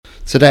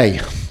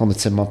Today on the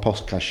Tin Man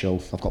Podcast Show,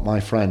 I've got my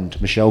friend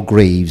Michelle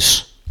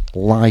Greaves,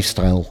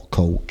 lifestyle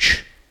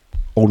coach.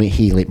 Own it,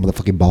 heal it,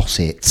 motherfucking boss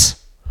it.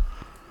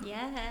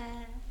 Yeah.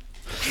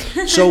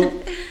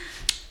 So,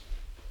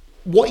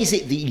 what is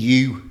it that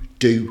you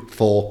do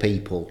for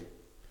people?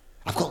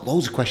 I've got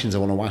loads of questions I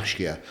want to ask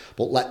you,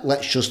 but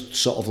let's just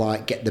sort of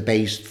like get the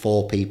base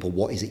for people.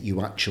 What is it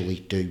you actually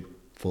do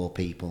for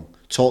people?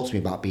 Talk to me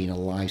about being a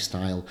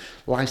lifestyle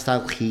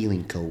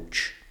healing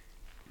coach.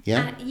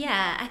 Yeah?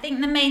 Yeah, I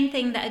think the main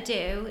thing that I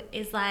do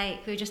is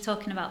like we were just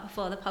talking about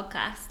before the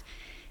podcast,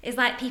 is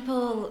like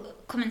people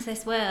come into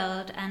this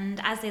world and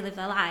as they live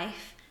their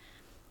life,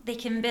 they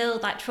can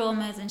build like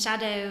traumas and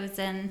shadows,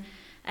 and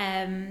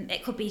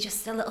it could be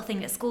just a little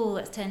thing at school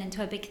that's turned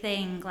into a big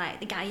thing,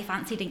 like the guy you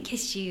fancy didn't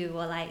kiss you,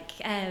 or like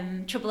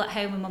trouble at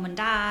home with mum and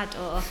dad,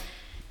 or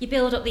you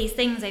build up these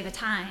things over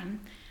time.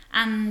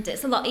 And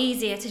it's a lot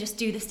easier to just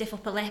do the stiff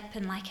upper lip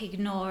and like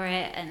ignore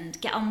it and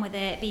get on with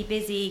it, be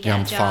busy,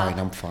 get a job.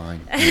 I'm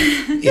fine.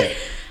 Yeah.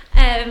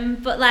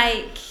 But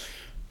like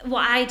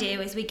what I do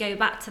is we go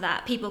back to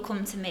that. People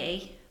come to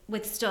me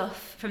with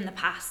stuff from the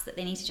past that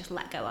they need to just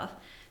let go of.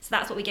 So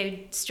that's what we go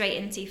straight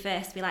into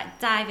first. We like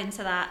dive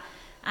into that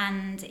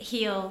and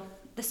heal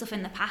the stuff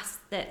in the past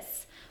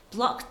that's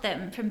blocked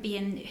them from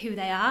being who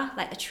they are,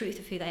 like the truth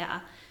of who they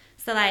are.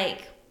 So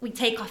like we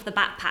take off the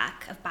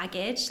backpack of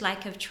baggage,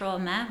 like of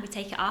trauma, we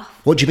take it off.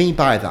 What do you mean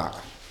by that?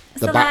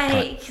 The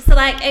backpack? So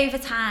like over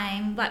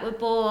time, like we're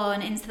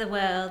born into the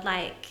world,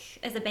 like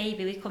as a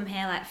baby, we come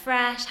here like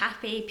fresh,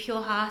 happy,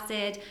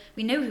 pure-hearted.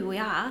 We know who we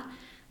are.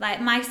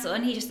 Like my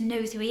son, he just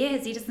knows who he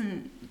is. He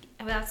doesn't,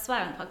 are we allowed to swear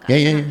on the podcast?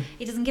 Yeah.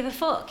 He doesn't give a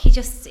fuck. He's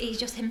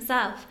just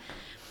himself.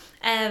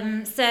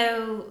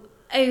 So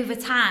over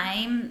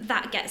time,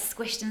 that gets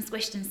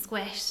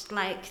squished,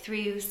 like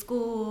through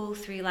school,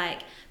 through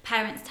like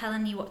parents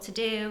telling you what to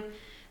do.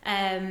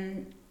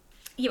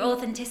 Your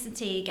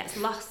authenticity gets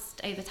lost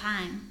over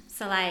time.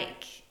 So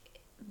like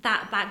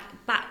that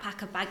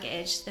backpack of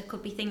baggage, there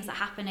could be things that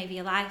happen over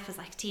your life as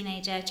like a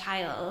teenager,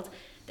 child,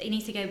 that you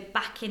need to go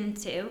back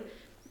into,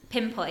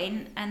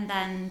 pinpoint, and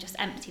then just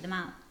empty them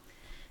out.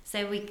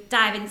 So we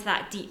dive into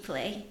that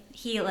deeply,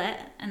 heal it,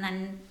 and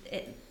then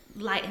it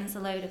lightens the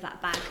load of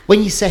that bag.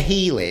 When you say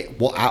heal it,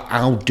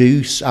 how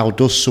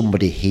does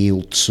somebody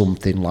heal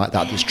something like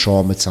that that's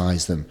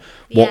traumatized them?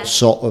 What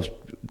sort of,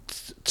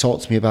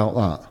 talk to me about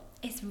that.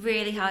 It's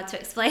really hard to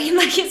explain.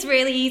 Like it's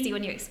really easy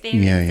when you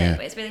experience it,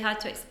 but it's really hard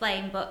to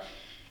explain. But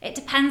it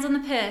depends on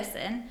the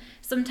person.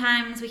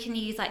 Sometimes we can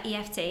use like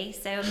EFT,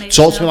 so emotional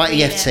talk to me about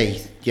freedom.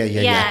 EFT.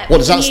 Yeah. What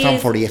does that stand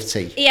for,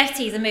 EFT? EFT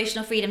is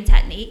emotional freedom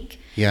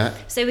technique. Yeah.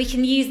 So we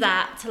can use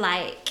that to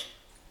like,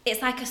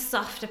 it's like a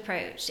soft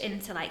approach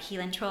into like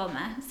healing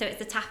trauma. So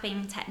it's a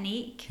tapping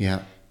technique.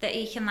 Yeah. That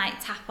you can like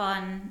tap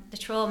on the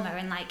trauma,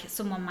 and like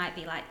someone might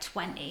be like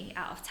 20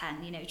 out of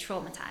 10,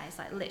 traumatized,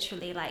 like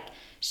literally like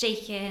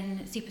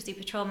shaken, super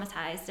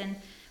traumatized. And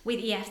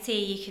with EFT,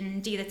 you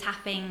can do the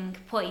tapping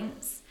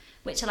points,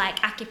 which are like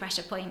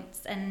acupressure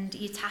points, and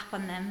you tap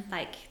on them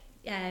like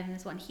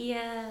there's one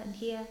here and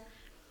here,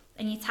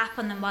 and you tap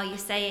on them while you're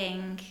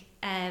saying,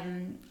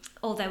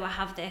 although I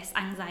have this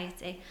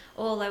anxiety,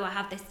 although I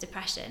have this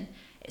depression,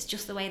 it's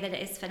just the way that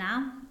it is for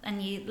now.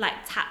 And you like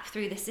tap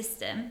through the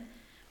system.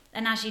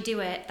 And as you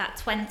do it, that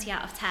 20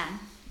 out of 10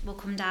 will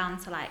come down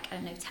to like,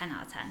 10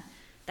 out of 10,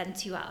 then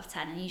 2 out of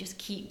 10. And you just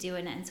keep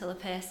doing it until the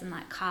person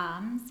like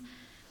calms.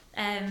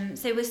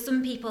 So with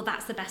some people,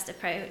 that's the best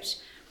approach.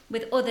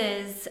 With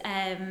others,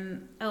 I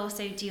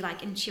also do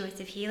like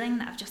intuitive healing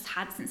that I've just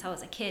had since I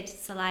was a kid.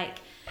 So like,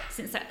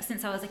 since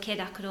I was a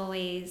kid, I could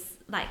always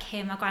like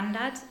hear my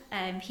granddad.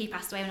 He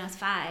passed away when I was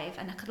 5,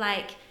 and I could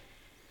like,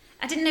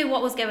 I didn't know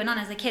what was going on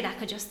as a kid. I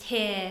could just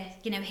hear,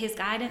 his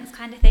guidance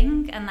kind of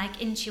thing, and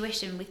like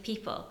intuition with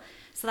people.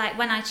 So like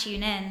when I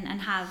tune in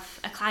and have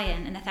a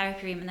client in a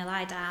therapy room and they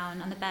lie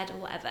down on the bed or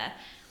whatever,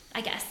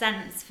 I get a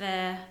sense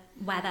for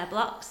where they're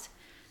blocked.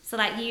 So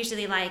like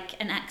usually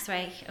like an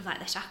X-ray of like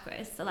the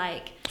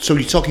chakras. So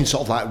you're talking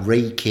sort of like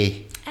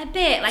Reiki? A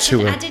bit. Like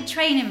I did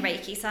train in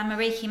Reiki, so I'm a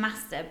Reiki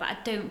master, but I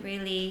don't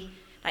really,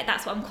 like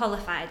that's what I'm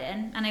qualified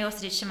in. And I also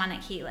did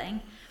shamanic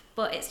healing,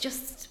 but it's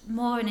just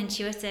more an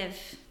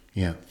intuitive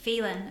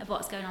feeling of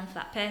what's going on for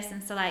that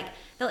person. So like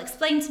they'll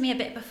explain to me a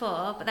bit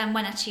before, but then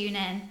when I tune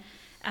in,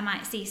 I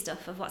might see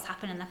stuff of what's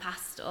happened in the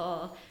past,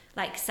 or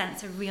like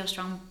sense a real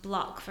strong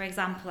block. For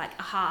example, like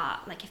a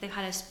heart, like if they've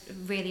had a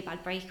really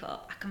bad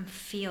breakup, I can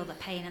feel the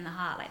pain in the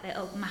heart, like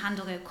my hand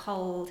will go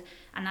cold,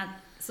 and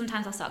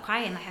sometimes I'll start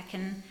crying, like I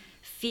can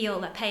feel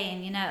the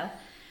pain,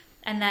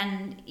 and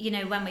then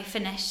when we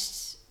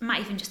finished, I might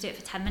even just do it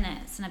for 10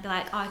 minutes, and I'd be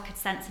like, I could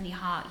sense in your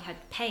heart you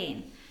had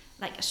pain,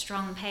 like a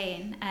strong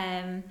pain,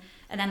 and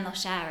then they'll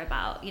share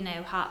about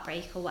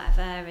heartbreak or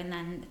whatever, and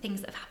then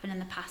things that have happened in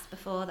the past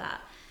before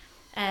that.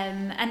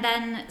 And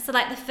then so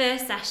like the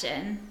first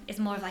session is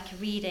more of like a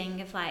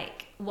reading of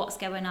like what's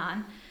going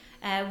on,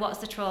 what's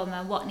the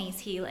trauma, what needs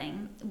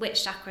healing,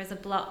 which chakras are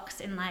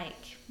blocked in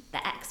like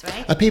the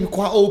X-ray. Are people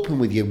quite open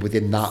with you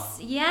within that?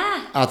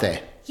 Yeah. Are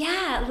they?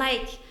 Yeah,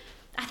 like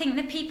I think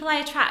the people I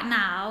attract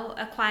now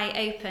are quite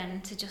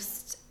open to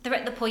they're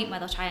at the point where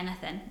they'll try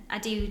anything. I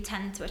do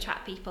tend to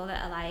attract people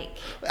that are like...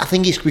 I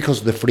think it's because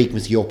of the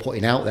frequency you're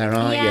putting out there,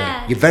 aren't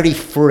Yeah. you? You're very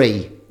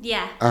free,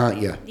 Yeah.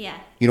 aren't you? Yeah.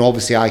 You know,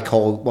 obviously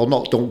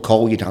don't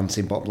call you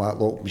dancing, but I'm like,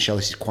 look, Michelle,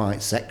 this is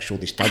quite sexual,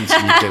 this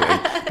dancing you're doing.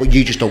 But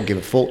you just don't give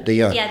a fuck, do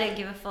you? Yeah, I don't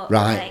give a fuck.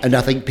 Right. Like, And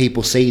I think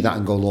people see that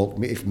and go,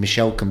 look, if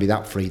Michelle can be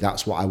that free,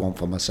 that's what I want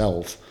for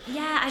myself.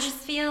 yeah, I just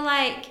feel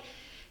like...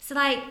 So,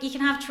 like, you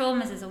can have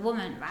traumas as a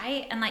woman,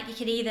 right? And, like, you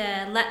could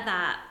either let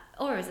that...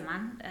 Or as a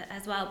man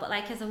as well. But,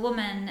 like, as a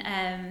woman,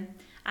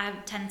 I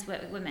tend to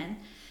work with women.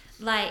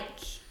 Like...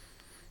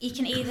 You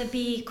can either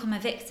become a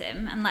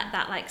victim and let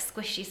that like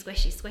squish you.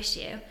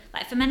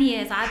 Like for many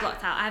years I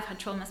blocked out, I've had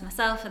traumas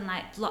myself and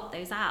like blocked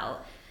those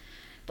out.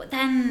 But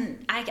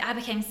then I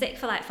became sick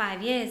for like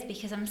 5 years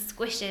because I'm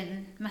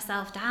squishing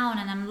myself down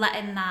and I'm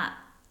letting that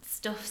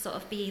stuff sort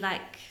of be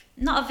like,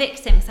 not a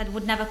victim, because I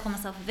would never call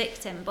myself a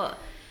victim, but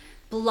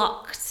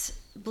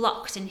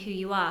blocked in who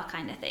you are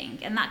kind of thing.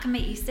 And that can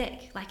make you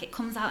sick. Like it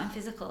comes out in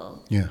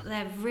physical. Yeah.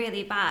 They're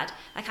really bad.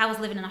 Like I was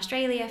living in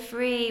Australia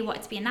free,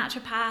 wanted to be a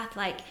naturopath,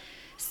 like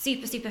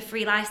super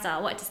free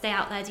lifestyle, wanted to stay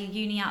out there, do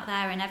uni out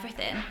there and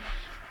everything.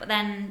 But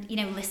then, you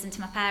know, listened to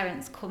my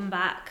parents, come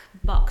back,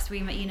 box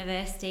room at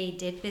university,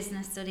 did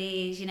business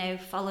studies, you know,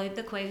 followed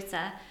the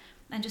quota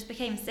and just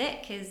became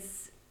sick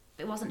because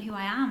it wasn't who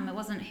I am. It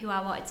wasn't who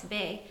I wanted to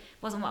be.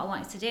 It wasn't what I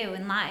wanted to do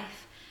in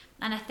life.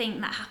 And I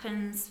think that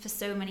happens for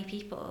so many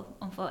people,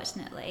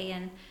 unfortunately.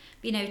 And,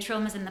 you know,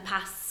 traumas in the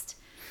past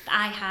that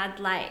I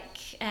had,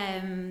 like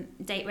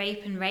date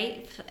rape and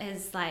rape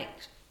is like...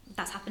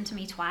 That's happened to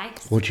me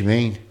twice. What do you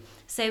mean?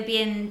 So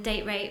being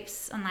date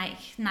rapes on like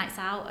nights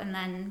out and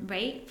then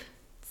rape.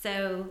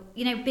 So,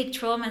 you know, big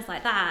traumas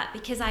like that,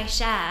 because I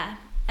share,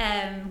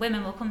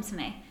 women will come to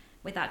me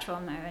with that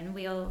trauma and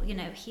we'll, you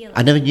know, heal it.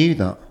 I never knew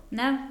that.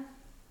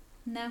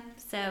 No.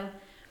 So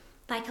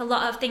like a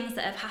lot of things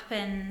that have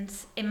happened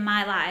in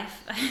my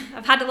life,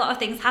 I've had a lot of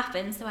things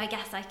happen, so I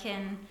guess I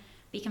can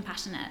be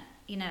compassionate,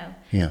 you know,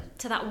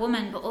 to that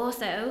woman. But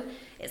also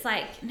it's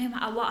like no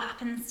matter what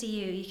happens to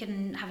you, you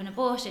can have an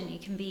abortion, you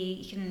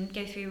can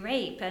go through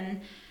rape,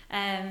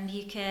 and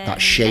you can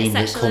that shame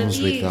that comes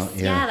abuse. with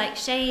that. Like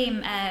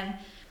shame.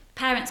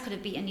 Parents could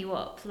have beaten you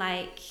up,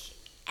 like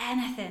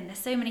anything. There's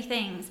so many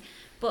things,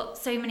 but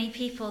so many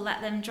people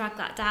let them drag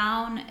that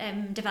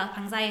down, develop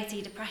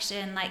anxiety,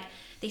 depression, like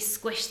they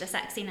squish the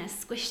sexiness,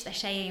 squish the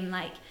shame,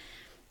 like,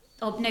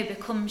 or no,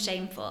 become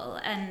shameful.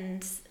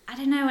 And I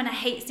don't know, and I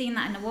hate seeing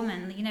that in a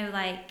woman, you know,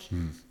 like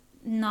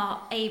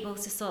not able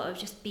to sort of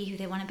just be who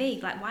they want to be,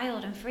 like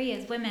wild and free.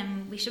 As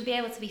women, we should be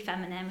able to be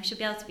feminine, we should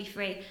be able to be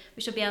free,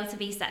 we should be able to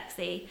be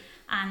sexy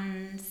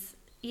and,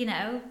 you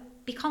know,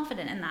 be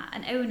confident in that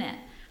and own it.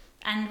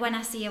 And when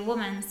I see a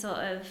woman sort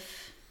of,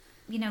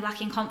 you know,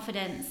 lacking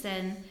confidence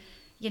and,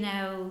 you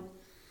know,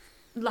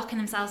 locking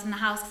themselves in the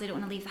house because they don't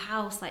want to leave the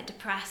house, like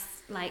depressed,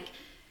 like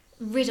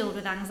riddled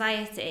with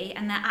anxiety,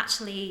 and they're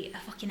actually a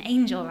fucking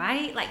angel,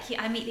 right? Like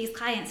I meet these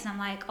clients and I'm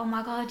like, oh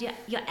my god,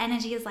 your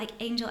energy is like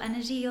angel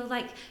energy, you're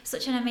like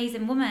such an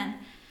amazing woman.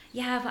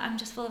 Yeah, but I'm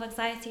just full of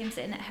anxiety, I'm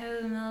sitting at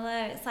home, blah,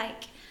 blah. It's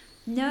like,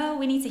 no,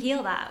 we need to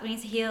heal that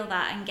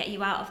and get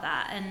you out of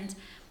that. And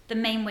the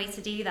main way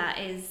to do that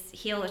is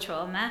heal the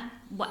trauma,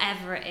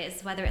 whatever it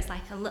is, whether it's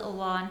like a little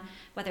one,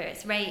 whether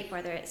it's rape,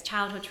 whether it's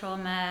childhood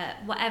trauma,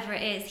 whatever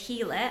it is,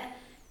 heal it,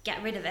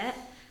 get rid of it,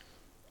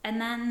 and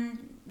then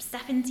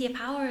step into your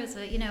power as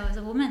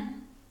a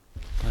woman.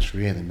 That's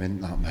really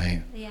meant that,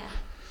 mate. Yeah.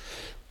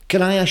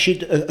 Can I ask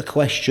you a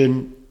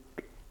question?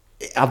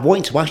 I've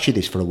wanted to ask you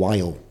this for a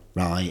while,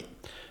 right?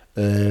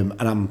 And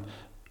I'm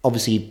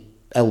obviously,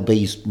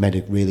 LB's made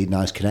a really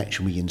nice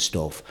connection with you and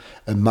stuff.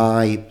 And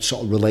my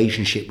sort of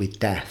relationship with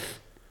death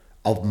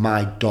of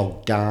my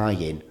dog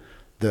dying,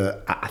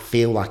 that I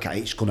feel like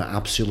it's going to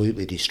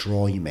absolutely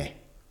destroy me.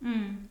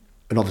 And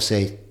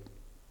obviously,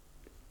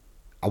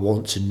 I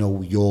want to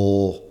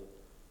know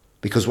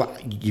because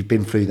you've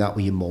been through that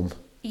with your mum.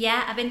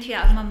 Yeah, I've been through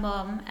that with my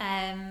mum.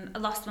 I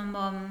lost my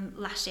mum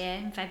last year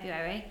in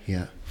February.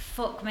 Yeah.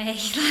 Fuck me.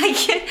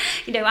 Like,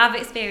 you know, I've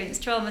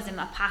experienced traumas in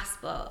my past,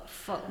 but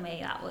fuck me,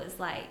 that was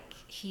like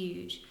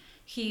huge.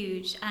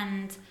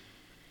 And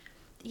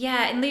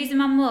yeah, in losing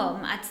my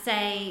mum, I'd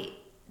say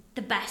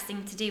the best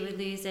thing to do with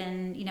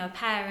losing, you know, a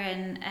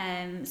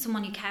parent,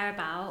 someone you care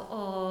about,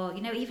 or,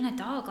 you know, even a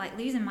dog, like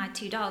losing my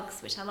 2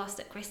 dogs, which I lost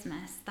at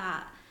Christmas,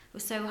 that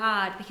was so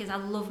hard because I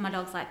love my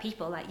dogs like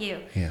people, like you.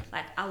 Yeah.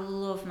 Like, I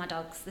love my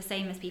dogs the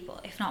same as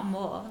people, if not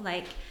more.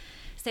 Like,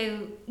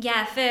 so,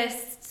 yeah,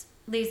 first,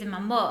 losing my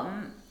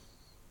mum,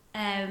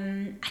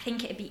 I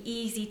think it'd be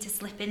easy to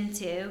slip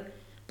into,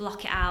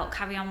 block it out,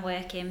 carry on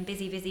working,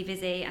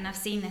 busy. And I've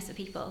seen this with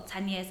people,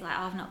 10 years, like,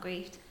 oh, I've not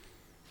grieved.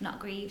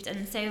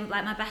 And so,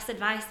 like, my best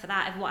advice for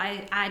that, of what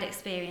I'd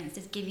experienced,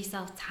 is give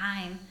yourself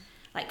time.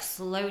 Like,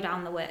 slow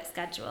down the work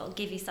schedule,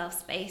 give yourself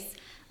space.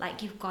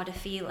 Like, you've got to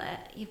feel it.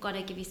 You've got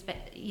to give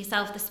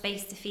yourself the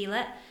space to feel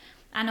it.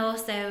 and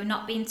also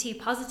not being too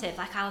positive.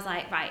 Like I was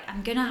like, right,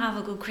 I'm gonna have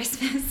a good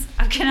Christmas.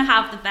 I'm gonna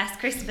have the best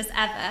Christmas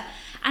ever.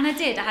 And I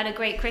did. I had a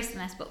great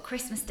Christmas, but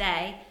Christmas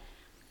Day,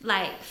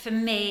 like for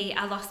me,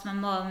 I lost my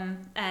mum,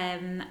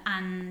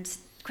 and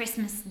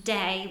Christmas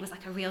Day was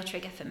like a real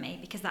trigger for me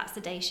because that's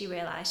the day she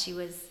realised she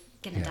was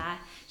gonna die.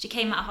 She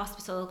came out of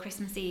hospital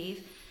Christmas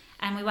Eve,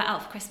 and we went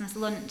out for Christmas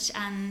lunch,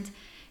 and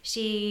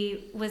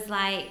she was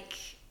like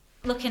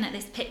looking at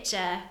this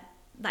picture,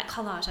 like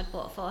collage I'd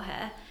bought for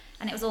her,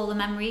 and it was all the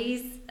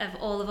memories of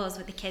all of us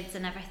with the kids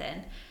and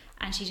everything.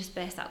 And she just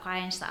burst out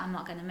crying. She's like, I'm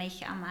not going to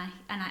make it, am I?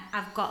 And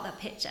I've got that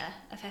picture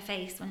of her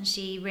face when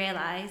she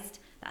realised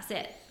that's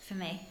it for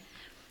me.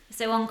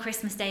 So on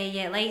Christmas Day a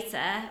year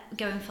later,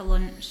 going for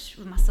lunch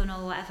with my son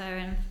or whatever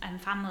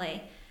and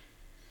family,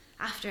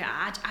 after it,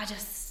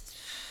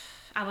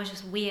 I was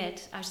just weird.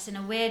 I was just in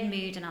a weird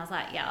mood, and I was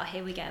like, yeah,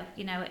 here we go.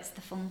 You know, it's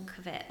the funk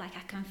of it. Like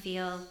I can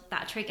feel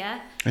that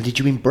trigger. And did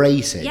you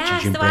embrace it? Yeah,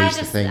 did you so embrace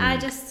the thing? I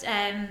just,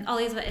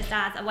 Ollie's with his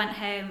dad. I went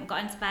home,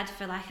 got into bed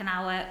for like an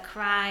hour,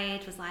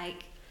 cried, was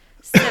like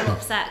so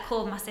upset,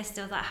 called my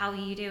sister, was like, how are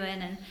you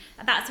doing? And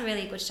that's a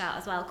really good shout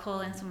as well,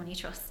 calling someone you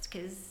trust,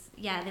 because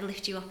yeah, they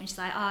lift you up, and she's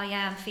like, oh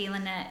yeah, I'm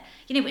feeling it.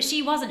 You know, but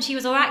she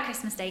was all right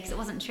Christmas Day because it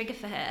wasn't a trigger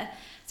for her.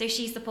 So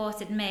she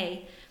supported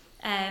me.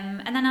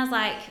 And then I was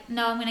like,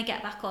 no, I'm going to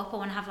get back up. I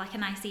want to have like a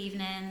nice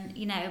evening,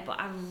 you know, but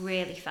I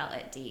really felt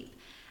it deep.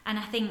 And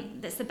I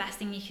think that's the best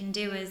thing you can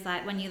do is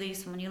like when you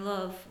lose someone you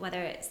love,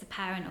 whether it's a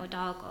parent or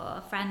dog or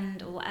a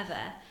friend or whatever,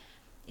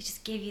 you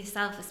just give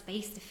yourself a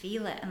space to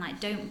feel it, and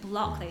like don't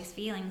block those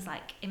feelings,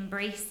 like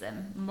embrace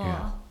them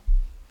more.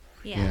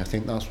 Yeah, I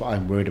think that's what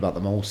I'm worried about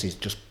the most, is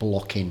just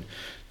blocking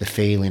the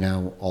feeling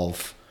out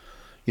of,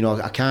 you know,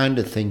 I kind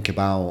of think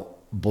about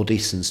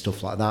buddies and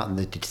stuff like that and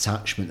the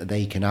detachment that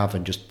they can have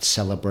and just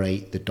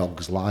celebrate the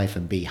dog's life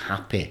and be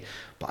happy.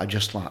 But I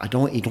just like, it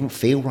don't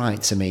feel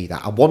right to me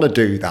that I want to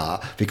do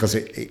that because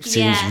it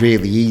seems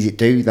really easy to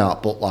do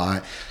that. But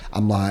like,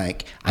 I'm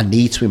like, I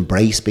need to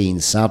embrace being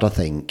sad, I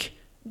think,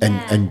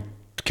 and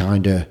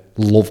kind of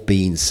love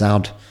being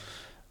sad,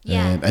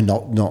 and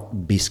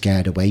not be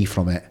scared away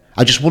from it.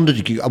 I just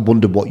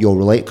wondered what you're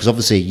related, because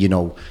obviously, you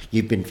know,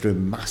 you've been through a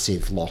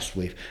massive loss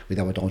with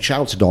our Dawn.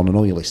 Shout out to Dawn, I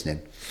know you're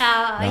listening.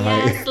 Oh,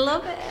 yes,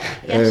 love it.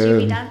 Yes, she'll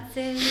be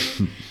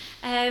dancing.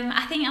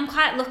 I think I'm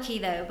quite lucky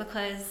though,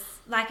 because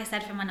like I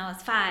said, from when I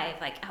was 5,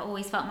 like I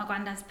always felt my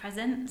granddad's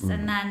presence,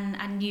 and then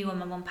I knew when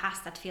my mum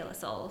passed I'd feel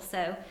us all.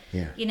 So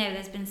you know,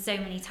 there's been so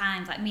many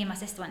times, like me and my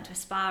sister went to a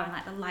spa and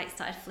like the lights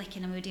started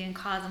flicking and we were doing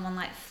cards and one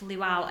like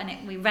flew out,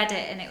 and we read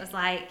it and it was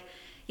like,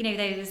 you know,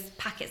 those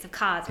packets of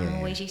cards we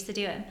always used to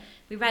do them.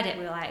 We read it,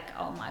 we were like,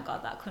 oh my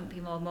God, that couldn't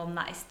be more mum,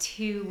 that is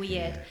too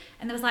weird.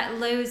 And there was like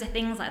loads of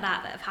things like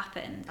that have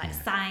happened, like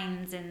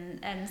signs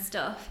and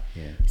stuff.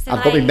 So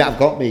I've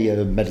got my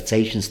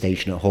meditation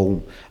station at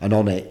home, and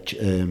on it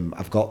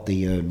I've got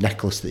the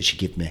necklace that she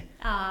gave me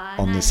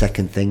on the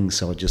second thing,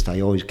 so I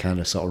always kind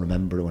of sort of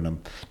remember when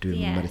I'm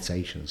doing my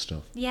meditation and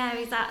stuff. Yeah,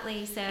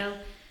 exactly. So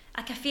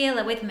like I feel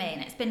her with me,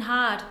 and it's been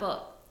hard,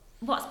 but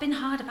what's been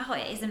hard about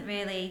it isn't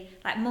really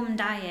like mum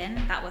dying,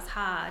 that was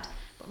hard,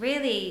 but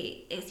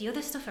really it's the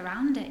other stuff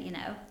around it, you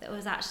know, that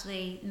was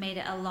actually made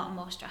it a lot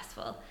more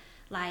stressful,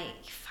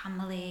 like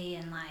family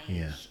and like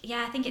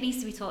I think it needs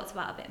to be talked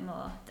about a bit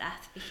more,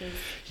 death, because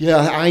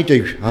I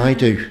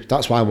do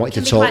that's why I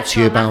wanted to talk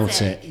to you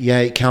about it.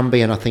 It can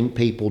be, and I think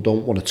people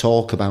don't want to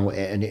talk about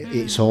it, and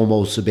it's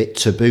almost a bit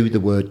taboo, the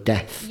word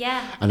death,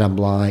 and I'm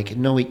like,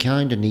 no, it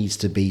kind of needs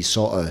to be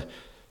sort of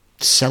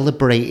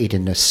celebrated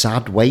in a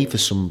sad way for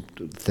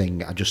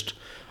something.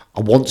 I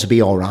want to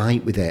be all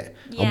right with it.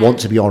 I want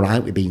to be all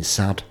right with being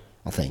sad,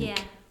 I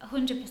think.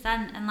 100%.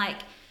 And like,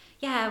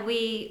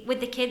 we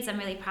with the kids, I'm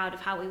really proud of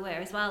how we were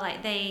as well.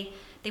 Like they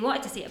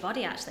wanted to see a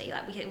body, actually.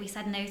 Like we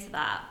said no to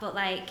that, but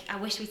like I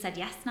wish we said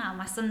yes now.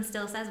 My son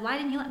still says, why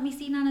didn't you let me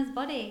see Nana's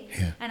body?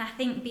 And I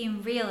think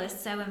being real is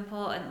so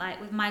important. Like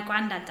with my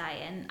granddad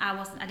dying,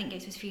 I didn't go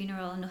to his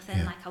funeral or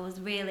nothing. Like I was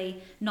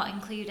really not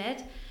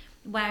included.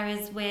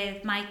 Whereas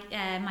with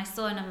my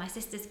son and my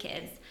sister's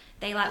kids,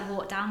 they like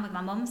walked down with my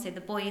mum, so the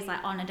boys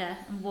like honoured her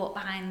and walked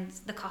behind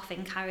the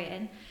coffin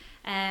carrying,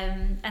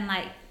 and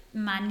like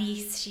my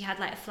niece, she had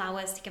like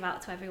flowers to give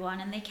out to everyone,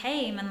 and they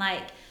came, and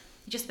like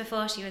just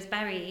before she was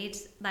buried,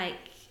 like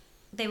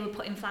they were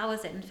putting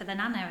flowers in for the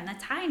nana, and they're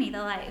tiny,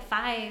 they're like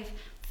 5,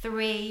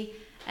 3,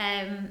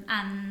 and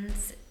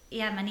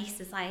my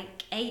niece is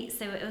like 8,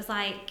 so it was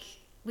like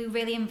we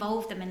really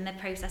involved them in the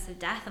process of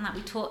death, and like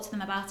we talked to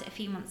them about it a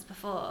few months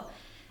before.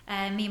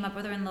 Me and my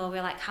brother-in-law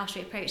were like, how should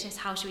we approach this?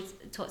 How should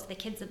we talk to the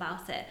kids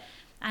about it?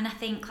 And I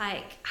think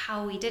like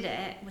how we did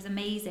it was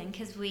amazing,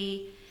 because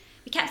we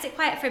kept it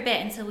quiet for a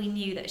bit until we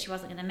knew that she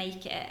wasn't going to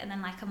make it, and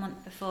then like a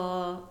month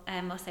before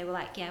or so we're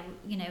like,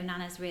 you know,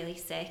 Nana's really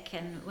sick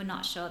and we're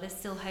not sure, there's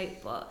still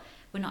hope, but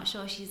we're not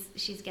sure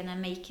she's going to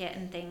make it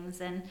and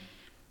things. And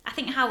I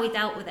think how we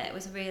dealt with it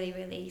was really,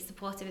 really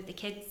supportive of the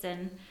kids,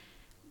 and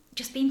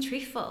just being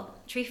truthful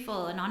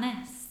and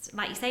honest,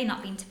 like you say,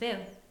 not being taboo.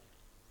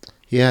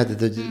 Yeah,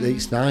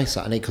 it's nice,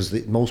 isn't it?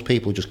 Because most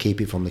people just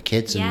keep it from the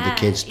kids, and the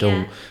kids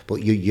don't. But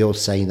you're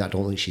saying that I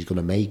don't think she's going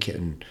to make it,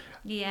 and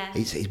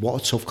it's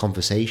what a tough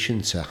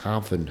conversation to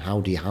have, and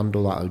how do you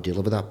handle that, how do you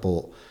deliver that?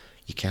 But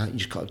you can't. You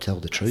just got to tell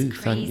the truth.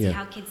 It's crazy you?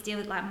 How kids deal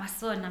with, like, my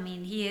son. I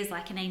mean, he is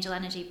like an angel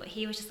energy, but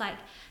he was just like,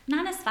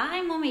 Nana's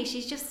fine, mummy.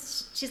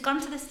 She's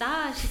gone to the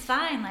stars. She's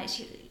fine. Like,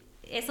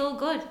 it's all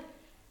good.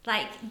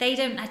 Like, they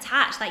don't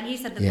attach, like you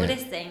said, the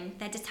Buddhist thing,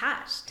 they're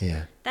detached.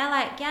 Yeah. They're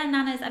like, yeah,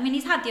 Nana's, I mean,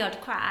 he's had the odd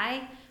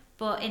cry,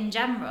 but in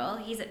general,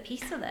 he's at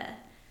peace with her.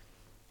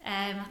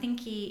 I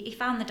think he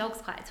found the dogs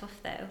quite tough,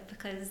 though,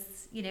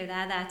 because, you know,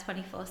 they're there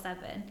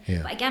 24/7.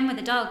 Yeah. But again, with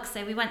the dogs,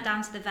 so we went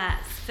down to the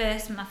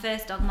vets. My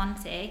first dog,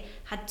 Monty,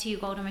 had 2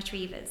 golden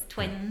retrievers,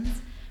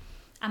 twins.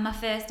 And my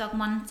first dog,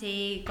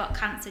 Monty, got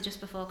cancer just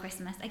before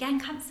Christmas. Again,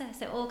 cancer,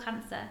 so all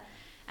cancer.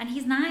 And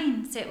he's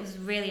 9, so it was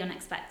really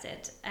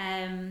unexpected.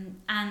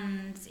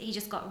 And he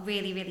just got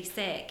really, really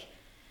sick.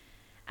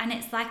 And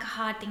it's like a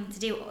hard thing to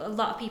do. A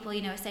lot of people,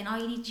 you know, are saying, oh,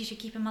 you should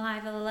keep him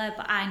alive, blah, blah, blah.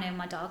 But I know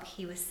my dog,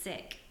 he was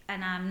sick.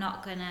 And I'm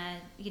not going to,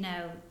 you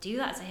know, do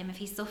that to him. If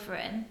he's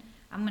suffering,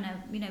 I'm going to,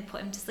 you know,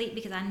 put him to sleep,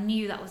 because I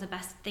knew that was the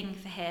best thing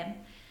for him.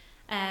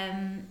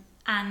 And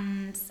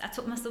I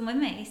took my son with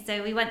me.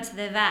 So we went to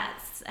the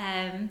vets,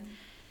 and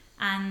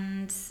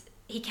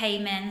he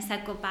came in,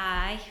 said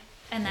goodbye.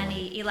 And then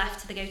he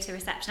left to go to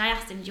reception. I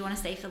asked him, do you want to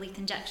stay for lethal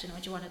injection, or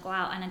do you want to go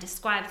out? And I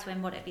described to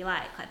him what it'd be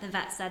like. Like, the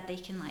vet said they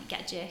can, like,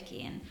 get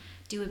jerky and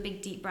do a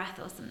big deep breath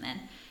or something.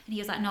 And he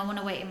was like, no, I want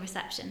to wait in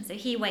reception. So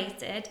he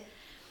waited.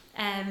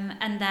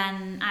 And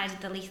then I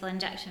did the lethal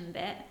injection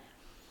bit.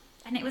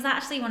 And it was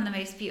actually one of the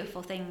most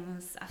beautiful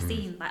things I've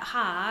seen. Like,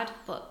 hard,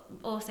 but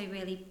also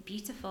really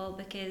beautiful,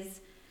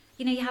 because,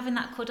 you know, you're having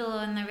that cuddle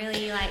and they're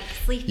really, like,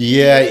 sleepy.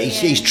 Yeah,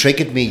 it's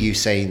triggered me, you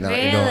saying that.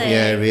 Really? You know?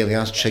 Yeah, it really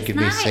has triggered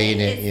me saying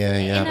it.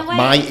 Yeah.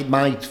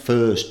 My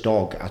first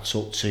dog I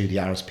took to the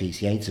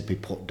RSPCA to be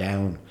put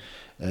down,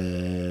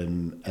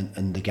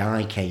 and the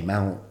guy came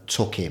out,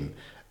 took him,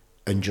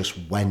 and just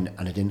went,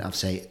 and I didn't have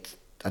a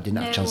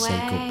chance to say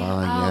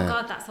goodbye. Oh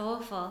God, that's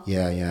awful.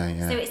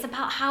 Yeah. So it's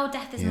about how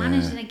death is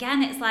managed, and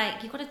again, it's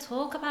like, you've got to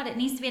talk about it. It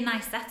needs to be a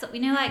nice setup.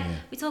 You know, like,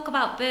 we talk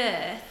about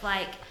birth,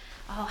 like,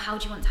 oh, how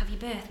do you want to have your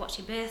birth? What's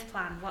your birth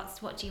plan?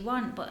 What do you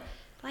want? But,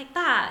 like,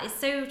 that is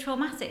so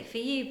traumatic for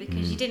you,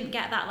 because you didn't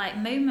get that, like,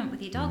 moment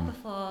with your dog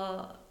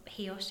before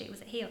he or she,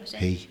 was it he or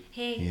she?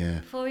 He,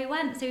 before he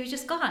went, so he was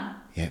just gone.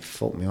 Yeah, it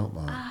fucked me up,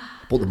 man.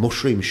 But the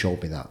mushrooms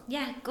showed me that.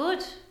 Yeah,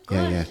 good.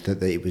 Yeah,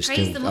 that it was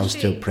still, I was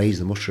still praise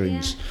the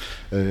mushrooms.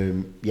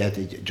 Yeah,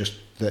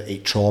 that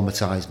it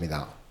traumatised me,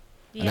 that.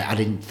 And I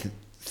didn't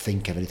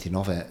think of anything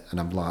of it, and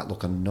I'm like,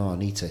 look, I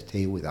need to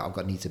deal with that.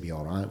 I need to be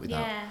all right with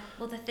that. Yeah,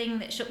 well, the thing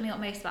that shook me up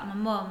most about my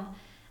mum,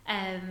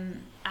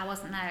 I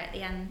wasn't there at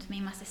the end. Me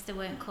and my sister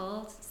weren't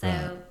called,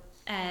 so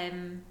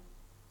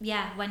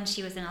when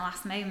she was in her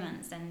last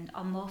moments and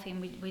on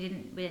morphine, we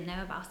didn't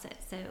know about it,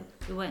 so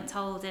we weren't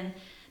told. And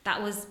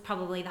that was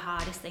probably the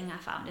hardest thing I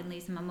found in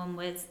losing my mum,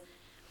 was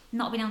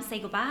not being able to say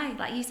goodbye.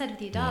 Like you said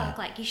with your dog,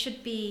 like, you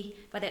should be,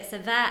 whether it's a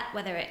vet,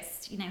 whether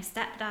it's, you know,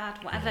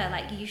 stepdad, whatever,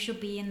 like, you should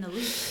be in the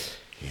loop.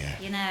 Yeah.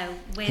 You know,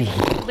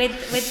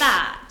 with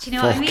that. Do you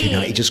know what I mean?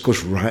 It just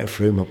goes right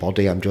through my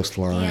body. I'm just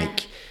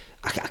like,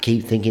 I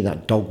keep thinking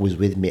that dog was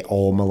with me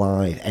all my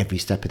life, every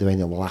step of the way. In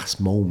the last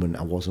moment,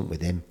 I wasn't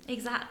with him.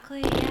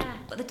 Exactly, yeah.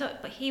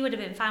 But he would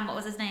have been fine. What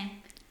was his name?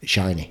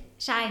 Shiny.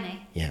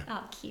 Yeah.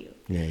 Oh, cute.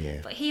 Yeah.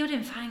 But he would have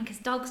been fine, because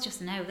dogs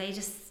just know. They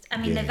just, I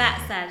mean, the vet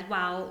said,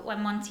 wow,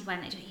 when Monty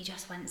went, he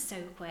just went so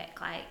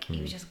quick. Like,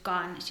 he was just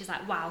gone. She's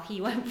like, wow,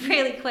 he went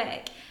really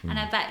quick. And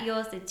I bet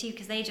yours did too,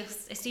 because they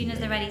just, as soon as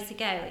they're ready to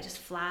go, they just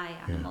fly,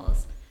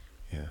 animals.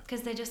 Yeah.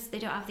 Because they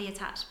don't have the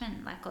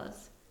attachment like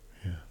us.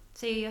 Yeah.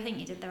 So I think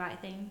you did the right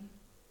thing.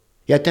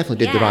 Yeah, I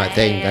definitely did the right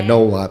thing. I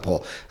know, like,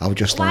 but I was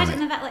just Why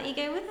didn't the vet let you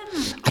go with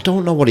him? I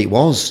don't know what it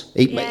was.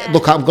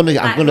 Look, I'm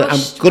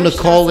gonna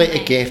call it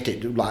a gift.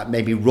 It, like,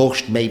 maybe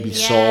rushed, maybe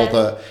saw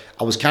that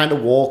I was kind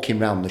of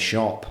walking around the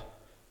shop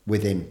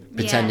with him,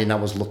 pretending I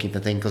was looking for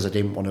things because I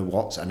didn't want to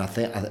watch. And I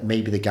think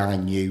maybe the guy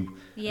knew.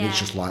 And it's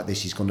just like,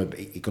 this is gonna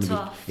be.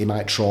 He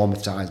might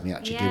traumatise me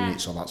actually doing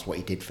it. So that's what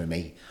he did for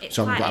me. It's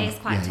so quite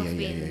tough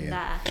being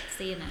there,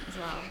 seeing it as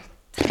well.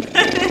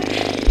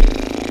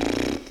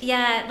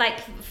 Yeah,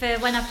 like, for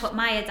when I put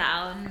Maya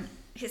down,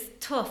 it's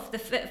tough.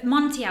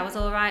 Monty I was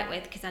all right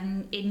with, because I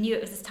knew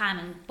it was his time,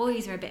 and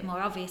boys are a bit more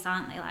obvious,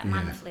 aren't they? Like,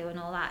 man flu and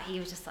all that. He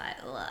was just like,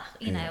 ugh,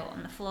 you know,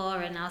 on the floor,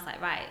 and I was like,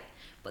 right.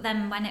 But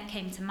then when it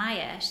came to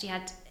Maya, she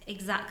had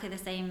exactly the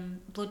same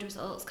blood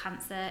results,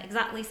 cancer,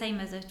 exactly the same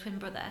as her twin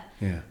brother.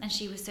 Yeah. And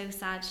she was so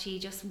sad, she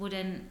wasn't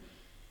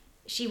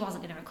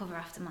going to recover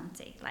after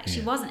Monty. Like,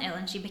 she wasn't ill,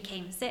 and she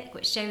became sick,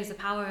 which shows the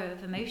power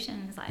of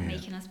emotions, like,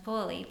 making us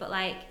poorly. But,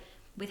 like,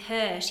 with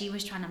her, she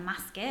was trying to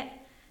mask it.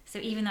 So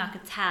even though I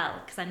could tell,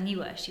 because I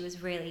knew her, she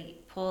was really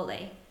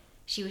poorly,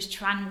 she was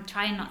trying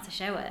not to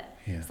show it.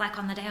 It's like,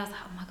 on the day I was like,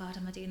 oh my God,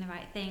 am I doing the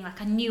right thing?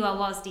 Like, I knew I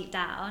was deep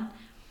down.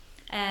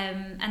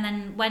 And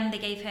then when they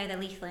gave her the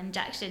lethal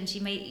injection, she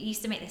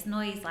used to make this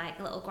noise, like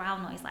a little growl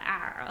noise, like,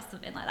 ah, or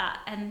something like that.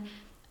 And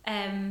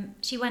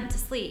she went to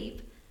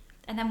sleep.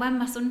 And then when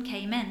my son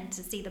came in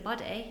to see the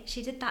body,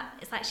 she did that.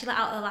 It's like she let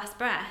out her last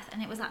breath,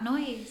 and it was that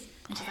noise.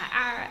 And she's like,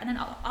 "Arr!" And then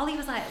Ollie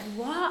was like,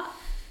 "What?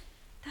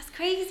 That's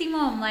crazy,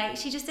 Mum!" Like,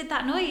 she just did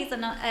that noise,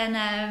 and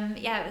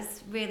yeah, it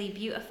was really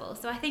beautiful.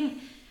 So I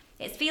think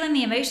it's feeling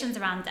the emotions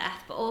around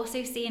death, but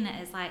also seeing it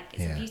as like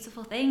it's a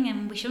beautiful thing,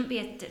 and we shouldn't be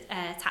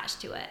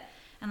attached to it.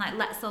 And like,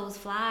 let souls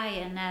fly,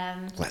 and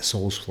let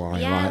souls fly.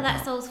 Yeah, like let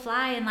that. souls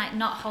fly, and like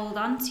not hold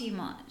on too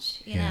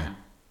much. You know.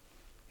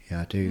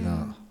 Yeah, I do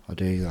that. I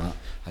do that.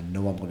 I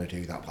know I'm going to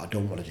do that, but I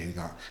don't want to do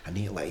that. I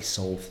need to let his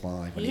soul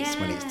fly when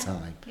it's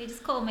time. You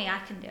just call me, I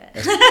can do it.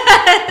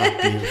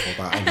 That's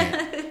beautiful, that,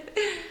 isn't it?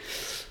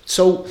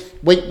 So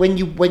when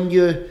you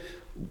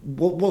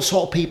what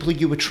sort of people are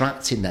you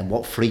attracting then?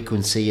 What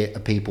frequency are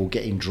people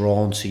getting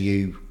drawn to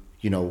you?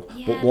 You know,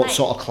 what like,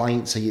 sort of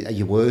clients are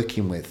you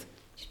working with?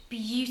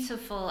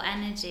 Beautiful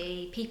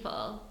energy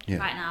people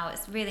right now.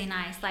 It's really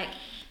nice. Like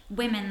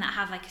women that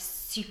have like a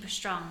super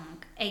strong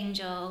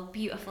angel,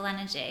 beautiful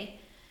energy,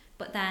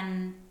 but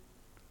then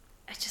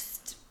are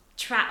just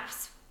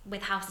trapped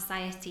with how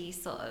society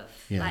sort of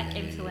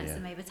influence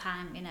them over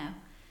time, you know.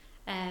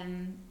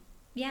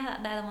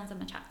 They're the ones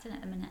I'm attracting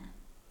at the minute.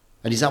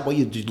 And is that what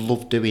you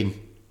love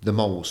doing the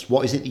most?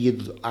 What is it that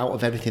you, out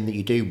of everything that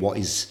you do, what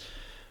is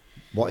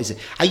it?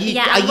 Are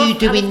you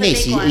doing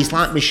this? Is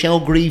like Michelle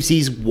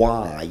Greaves'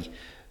 why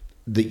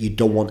that you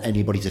don't want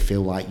anybody to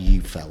feel like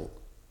you felt?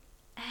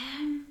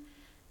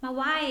 My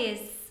why is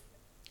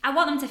I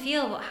want them to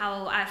feel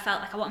how I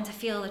felt. Like I want them to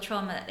feel the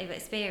trauma that they've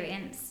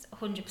experienced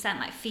 100%,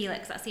 like feel it,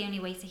 because that's the only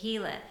way to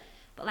heal it.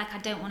 But like I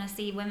don't want to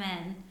see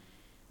women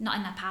not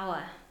in their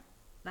power.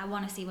 I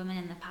want to see women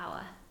in their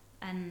power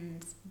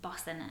and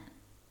bossing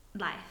it,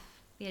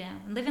 life, you know,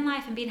 and living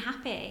life and being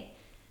happy.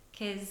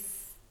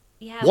 Because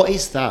what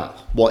is that?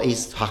 What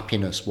is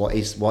happiness? What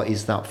is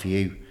that for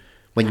you?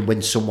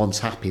 When someone's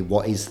happy,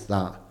 what is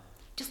that?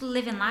 Just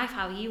living life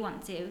how you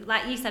want to.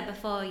 Like you said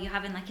before, you're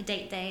having like a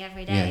date day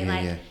every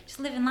day. Just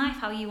living life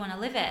how you want to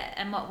live it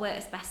and what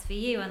works best for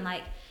you. And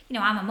like, you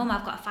know, I'm a mum,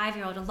 I've got a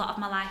 5-year-old, a lot of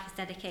my life is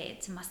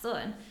dedicated to my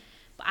son.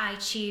 But I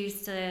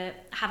choose to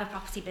have a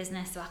property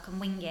business so I can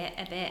wing it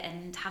a bit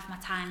and have my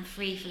time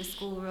free for the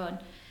school run,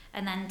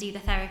 and then do the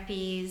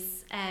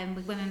therapies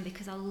with women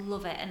because I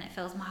love it and it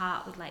fills my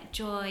heart with like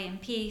joy and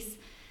peace.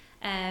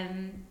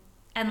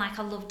 And like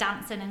I love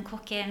dancing and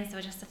cooking, so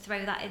just to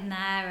throw that in there.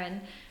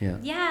 And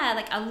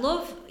like I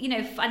love, you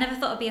know, I never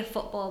thought I'd be a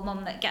football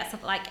mum that gets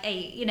up at like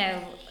 8, you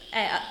know,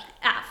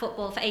 at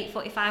football for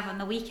 8:45 on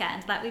the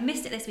weekend. Like we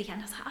missed it this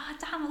weekend. I was like, oh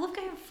damn, I love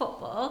going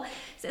football.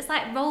 So it's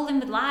like rolling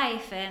with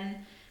life and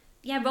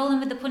rolling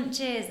with the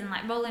punches and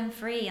like rolling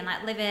free and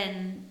like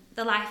living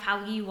the life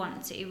how you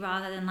want to,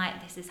 rather than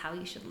like this is how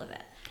you should live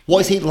it. What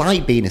is it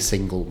like being a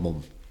single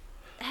mum?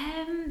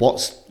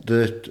 What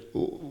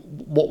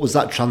was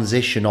that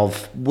transition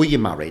of? Were you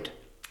married?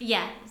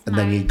 Yeah. And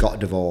then you got a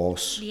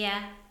divorce.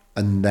 Yeah.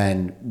 And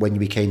then when you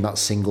became that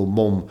single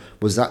mum,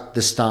 was that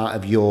the start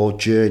of your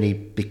journey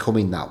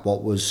becoming that?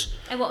 What was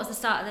the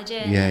start of the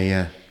journey?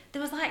 Yeah.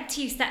 There was like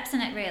 2 steps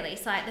in it really.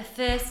 So like the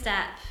first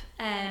step,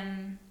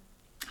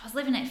 I was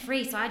living it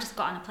free, so I just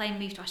got on a plane,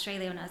 moved to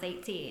Australia when I was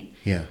 18.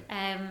 Yeah.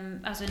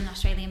 I was with an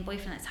Australian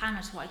boyfriend at the time. I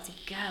just wanted to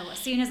go. As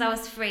soon as I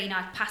was free, you know,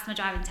 I passed my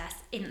driving test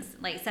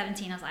instantly.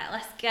 17, I was like,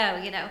 let's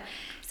go, you know.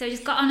 So I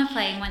just got on a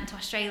plane, went to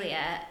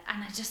Australia,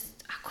 and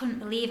I couldn't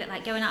believe it.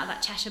 Like going out of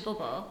that Cheshire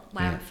bubble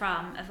where I'm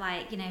from, of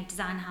like, you know,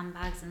 designer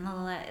handbags and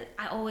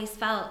I always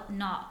felt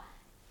not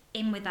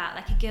in with that.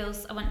 Like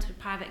I went to a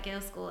private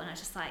girls' school, and I was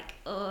just like,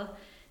 oh,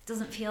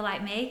 doesn't feel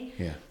like me.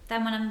 Yeah.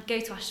 Then when I go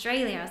to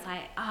Australia, I was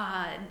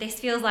like, this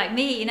feels like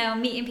me, you know,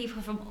 I'm meeting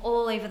people from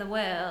all over the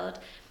world.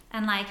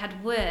 And like I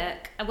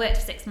worked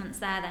for 6 months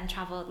there, then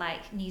travelled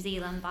like New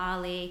Zealand,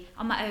 Bali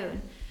on my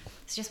own.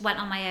 So just went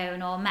on my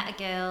own, or met a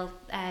girl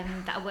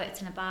that I worked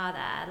in a bar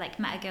there, like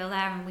met a girl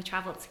there and we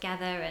travelled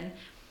together and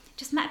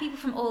just met people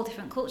from all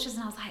different cultures.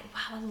 And I was like,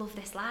 wow, I love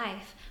this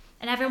life.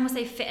 And everyone was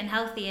so fit and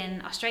healthy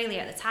in Australia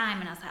at the time.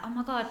 And I was like, oh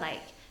my God,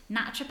 like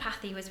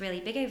naturopathy was really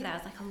big over there. I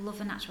was like, I love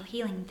the natural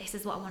healing. This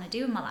is what I want to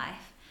do in my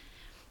life.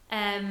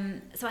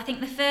 So I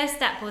think the first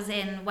step was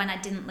in when I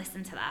didn't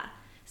listen to that.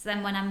 So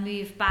then when I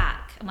moved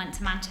back and went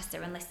to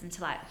Manchester and listened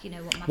to like, you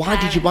know, what my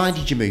Why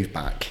did you move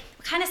back?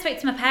 I kind of spoke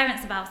to my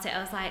parents about it.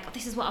 I was like,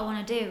 this is what I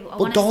want to do.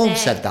 But Dawn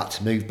said that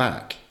to move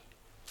back.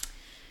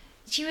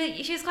 She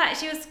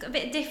was a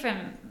bit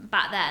different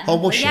back then. Oh,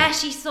 was she? Yeah,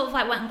 she sort of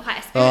like went on quite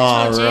a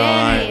spiritual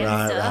journey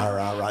and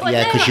stuff. Right.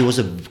 Yeah, because she was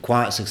a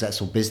quite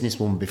successful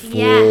businesswoman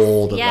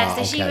before that. Yeah,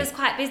 so she was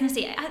quite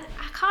businessy. I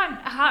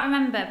can't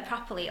remember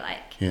properly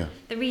like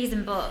the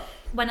reason, but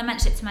when I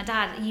mentioned it to my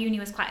dad, uni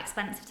was quite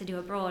expensive to do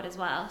abroad as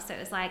well. So it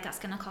was like, that's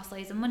going to cost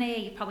loads of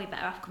money. You're probably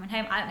better off coming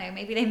home. I don't know,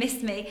 maybe they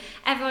missed me.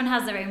 Everyone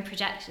has their own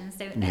projections,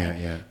 don't they?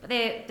 Yeah. But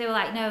they were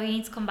like, no, you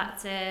need to come back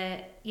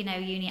to, you know,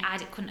 uni. I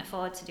couldn't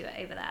afford to do it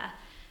over there.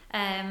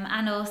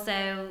 And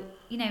also,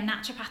 you know,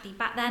 naturopathy,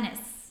 back then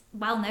it's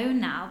well known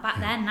now. Back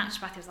then,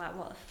 naturopathy was like,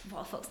 what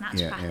the fuck's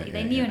naturopathy?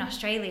 They knew in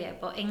Australia,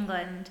 but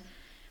England,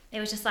 It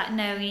was just like,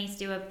 no, you need to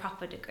do a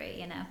proper degree,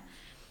 you know.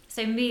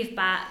 So moved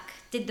back,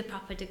 did the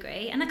proper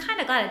degree, and I'm kind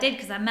of glad I did,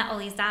 because I met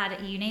Ollie's dad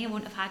at uni. I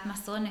wouldn't have had my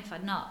son if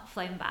I'd not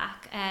flown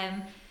back.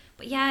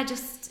 But yeah,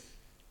 just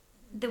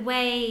the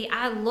way,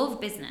 I love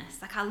business,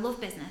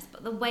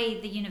 but the way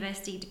the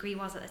university degree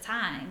was at the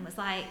time was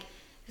like,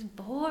 it was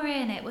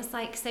boring. It was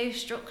like so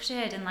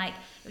structured, and like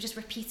it was just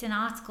repeating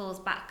articles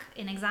back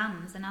in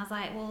exams, and I was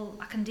like, well,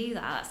 I can do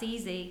that, that's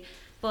easy.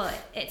 But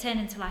it turned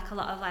into like a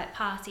lot of like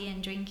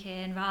partying,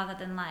 drinking, rather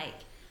than like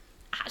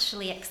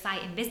actually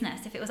exciting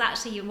business. If it was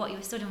actually what you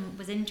were studying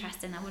was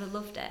interesting, I would have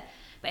loved it.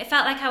 But it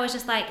felt like I was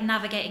just like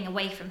navigating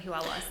away from who I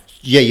was.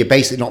 Yeah, you're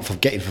basically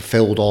not getting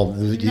fulfilled, or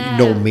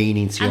no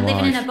meaning to your life. And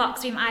living in a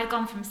box room, I'd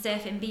gone from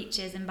surfing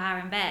beaches in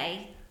Byron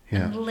Bay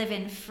and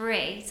living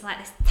free to like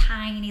this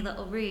tiny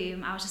little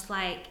room. I was just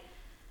like,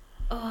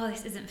 oh,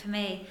 this isn't for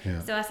me.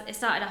 Yeah. So it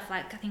started off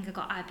like, I think I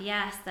got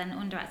IBS, then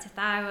underactive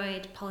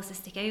thyroid,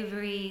 polycystic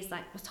ovaries,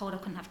 like was told I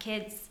couldn't have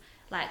kids.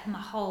 Like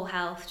my whole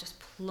health just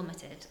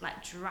plummeted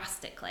like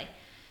drastically.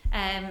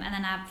 And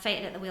then I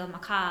fainted at the wheel of my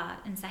car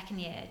in second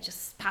year,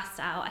 just passed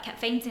out. I kept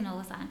fainting all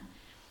the time.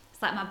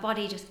 It's like my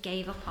body just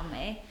gave up on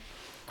me.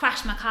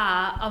 Crashed my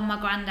car on my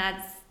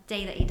granddad's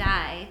day that he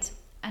died,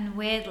 and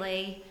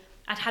weirdly,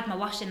 I'd had my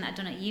washing that I'd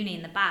done at uni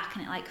in the back,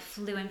 and it like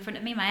flew in front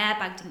of me. My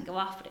airbag didn't go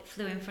off, but it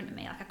flew in front of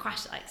me. Like I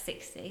crashed at like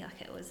 60,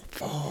 like it was...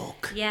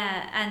 Fuck.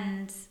 Yeah,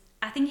 and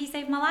I think he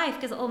saved my life,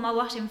 because all my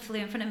washing flew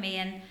in front of me,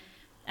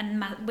 and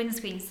my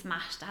windscreen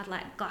smashed. I had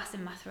like glass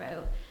in my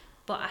throat.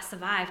 But I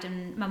survived,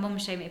 and my mum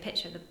showed me a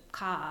picture of the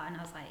car, and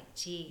I was like,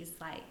 geez,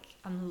 like,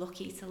 I'm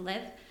lucky to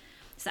live.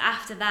 So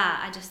after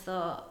that, I just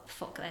thought,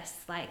 fuck this,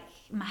 like,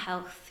 my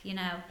health, you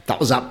know. That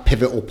was that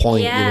pivotal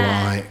point, yeah, you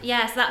were like...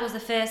 Yeah, so that was the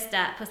first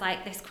step, was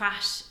like this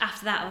crash.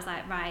 After that, I was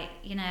like, right,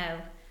 you know,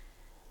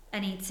 I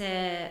need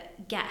to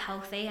get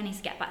healthy, I need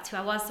to get back to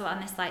who I was. So on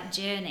this, like,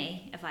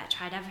 journey of, like,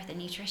 tried everything,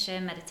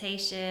 nutrition,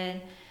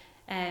 meditation,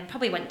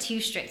 probably went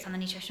too strict on the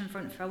nutrition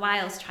front for a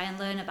while to try and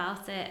learn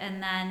about it,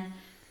 and then...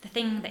 The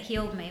thing that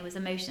healed me was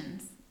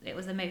emotions. It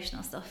was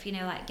emotional stuff, you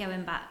know, like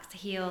going back to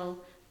heal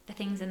the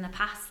things in the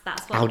past.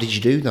 That's what. How did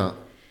you do that?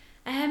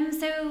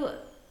 So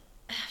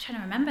I'm trying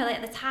to remember. Like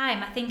at the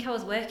time, I think I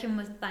was working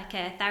with like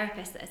a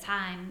therapist at the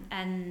time,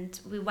 and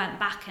we went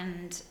back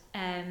to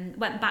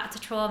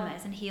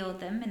traumas and healed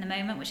them in the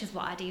moment, which is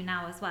what I do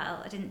now as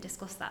well. I didn't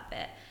discuss that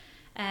bit,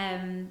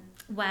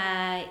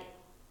 where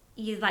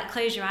you like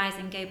close your eyes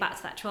and go back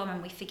to that trauma,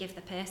 and we forgive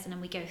the person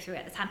and we go through it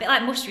at the time. A bit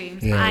like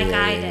mushrooms, but I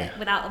guide it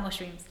without the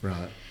mushrooms.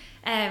 Right.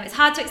 It's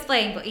hard to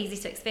explain, but easy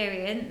to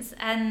experience.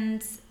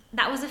 And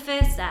that was the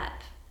first step.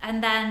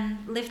 And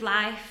then lived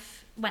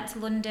life, went to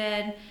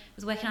London,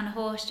 was working on a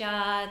horse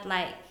yard.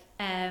 Like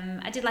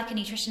I did like a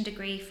nutrition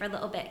degree for a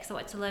little bit because I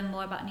wanted to learn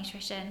more about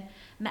nutrition.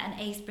 Met an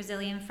ace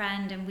Brazilian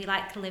friend, and we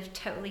like lived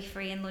totally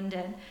free in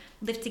London.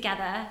 Lived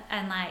together,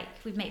 and like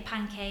we'd make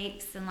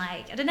pancakes, and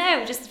like I don't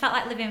know, it just felt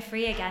like living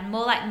free again,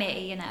 more like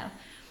me, you know.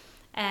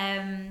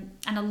 And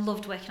I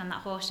loved working on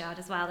that horse yard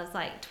as well. There's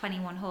like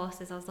 21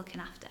 horses I was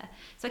looking after.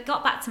 So I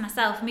got back to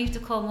myself, moved to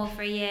Cornwall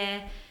for a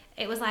year.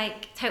 It was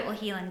like total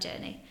healing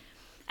journey.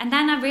 And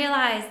then I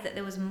realised that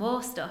there was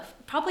more stuff.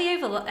 Probably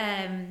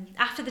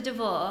after the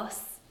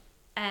divorce,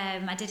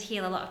 I did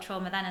heal a lot of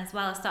trauma then as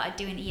well. I started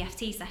doing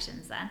EFT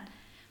sessions then.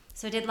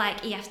 So I did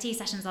like EFT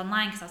sessions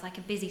online because I was like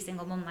a busy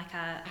single mum. Like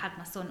I had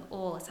my son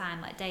all the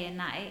time, like day and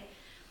night.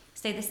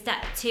 So the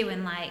step 2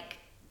 in like,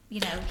 you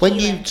know, when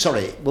healing.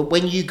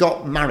 you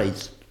got married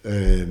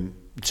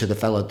to the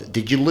fella,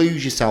 did you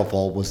lose yourself,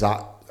 or was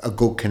that a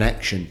good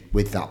connection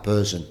with that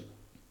person?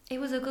 It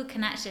was a good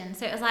connection.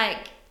 So it was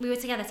like we were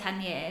together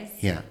 10 years.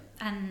 Yeah.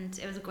 And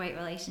it was a great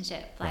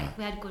relationship. Like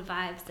we had good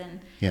vibes,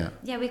 and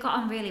yeah, we got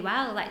on really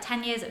well. Like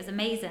 10 years, it was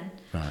amazing.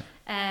 Right.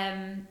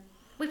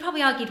 We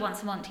probably argued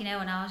once a month, you know,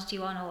 when I was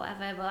due on or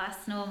whatever, but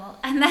that's normal.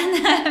 And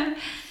then,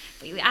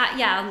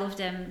 I loved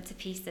him to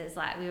pieces.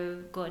 Like we were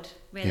good,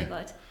 really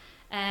good.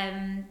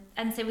 And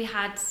so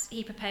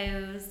he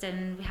proposed,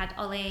 and we had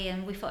Ollie,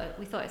 and we thought it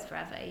was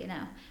forever, you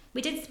know.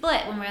 We did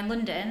split when we were in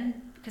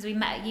London because we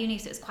met at uni,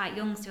 so it was quite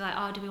young. So we were like,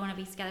 oh, do we want to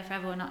be together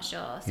forever? We're not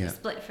sure. So we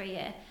split for a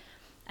year.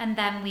 And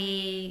then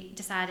we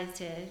decided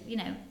to, you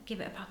know,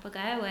 give it a proper go.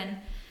 And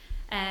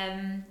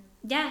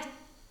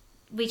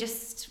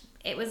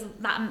it was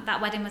that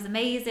wedding was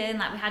amazing.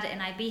 Like we had it in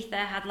Ibiza,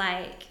 had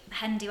like the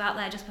hen do out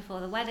there just before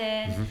the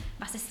wedding. Mm-hmm.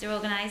 My sister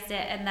organised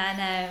it, and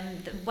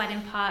then the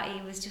wedding party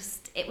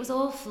was it was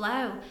all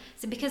flow.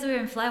 So because we were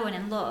in flow and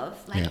in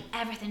love, like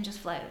everything just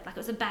flowed. Like it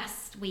was the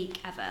best week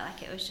ever.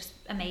 Like it was just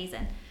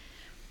amazing.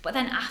 But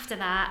then after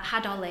that,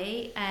 had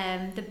Ollie.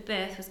 The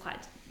birth was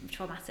quite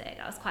traumatic.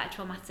 That was quite a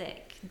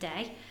traumatic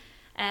day.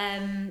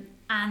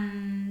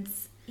 And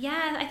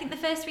yeah, I think the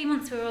first 3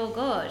 months we were all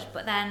good,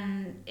 but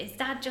then his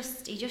dad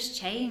he just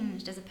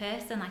changed as a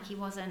person. Like he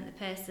wasn't the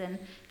person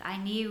that I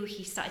knew.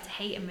 He started to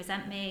hate and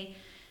resent me,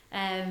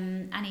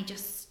 and he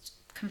just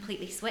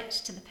completely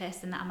switched to the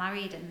person that I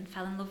married and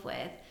fell in love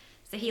with.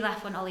 So he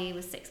left when Ollie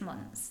was 6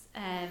 months,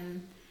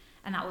 and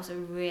that was a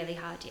really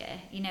hard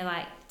year. You know,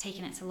 like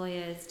taking it to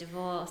lawyers,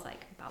 divorce,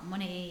 like about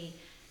money,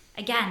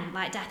 again,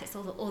 like death, it's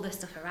all the other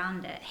stuff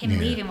around it. Him Yeah.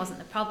 leaving wasn't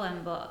the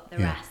problem, but the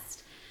Yeah.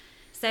 rest.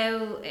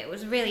 So it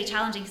was really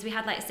challenging because we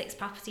had like 6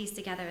 properties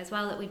together as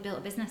well that we'd built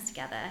a business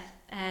together.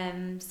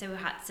 So we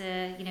had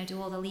to, you know,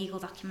 do all the legal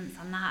documents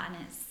on that, and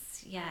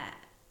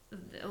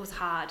it was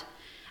hard.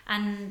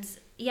 And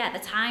yeah, at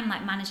the time,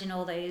 like managing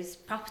all those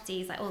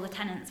properties, like all the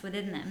tenants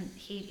within them,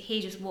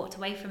 he just walked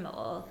away from it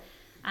all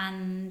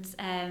and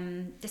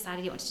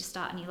decided he wanted to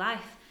start a new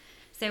life.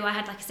 So I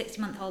had like a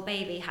 60-month-old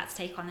baby, had to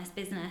take on this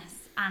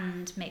business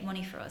and make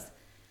money for us.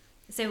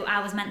 So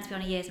I was meant to be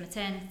on a year's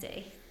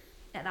maternity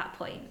at that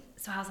point.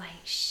 So I was like,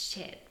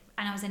 shit.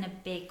 And I was in a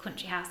big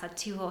country house, I had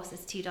 2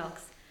 horses, 2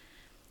 dogs.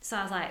 So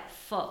I was like,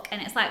 fuck.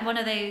 And it's like one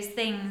of those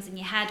things in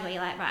your head where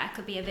you're like, right, I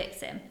could be a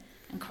victim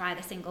and cry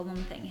the single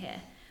mum thing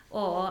here.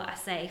 Or I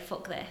say,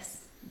 fuck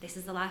this. This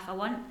is the life I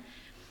want.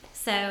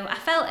 So I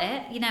felt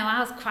it. You know, I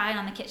was crying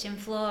on the kitchen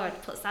floor.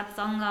 I'd put sad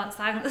songs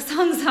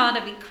on.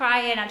 I'd be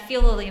crying. I'd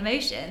feel all the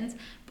emotions.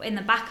 But in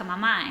the back of my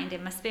mind,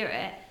 in my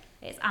spirit,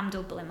 it's I'm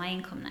doubling my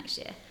income next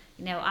year.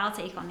 You know, I'll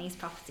take on these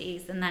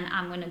properties and then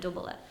I'm going to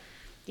double it.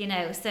 You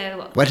know,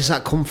 so... Where does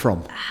that come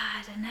from?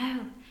 I don't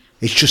know.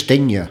 It's just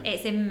in you.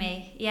 It's in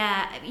me,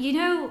 yeah. You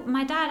know,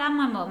 my dad and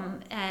my mum,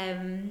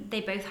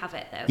 they both have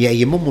it though. Yeah,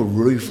 your mum was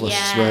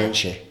ruthless, weren't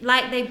she?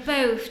 Like they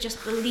both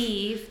just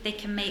believe they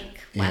can make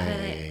whatever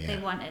Yeah. they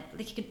wanted.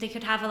 They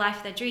could have a life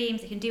of their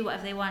dreams, they can do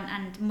whatever they want,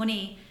 and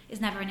money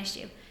is never an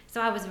issue. So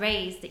I was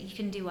raised that you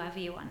can do whatever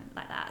you want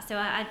like that. So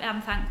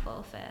I'm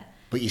thankful for...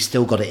 But you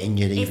still got it in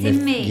you. It's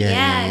in me,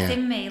 it's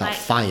in me. That like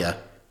fire.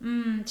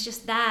 It's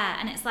just there.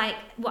 And it's like,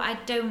 what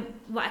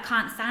I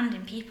can't stand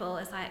in people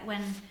is like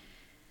when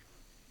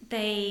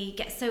they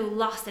get so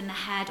lost in the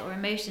head or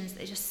emotions that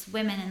they're just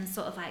swimming in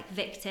sort of like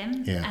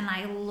victim. Yeah. And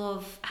I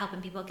love helping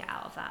people get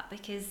out of that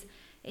because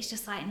it's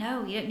just like,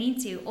 no, you don't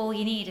need to. All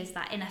you need is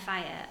that inner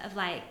fire of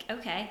like,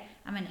 okay,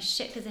 I'm in a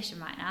shit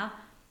position right now,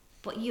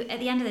 but you, at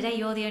the end of the day,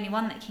 you're the only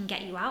one that can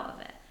get you out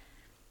of it.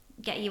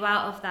 Get you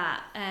out of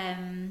that,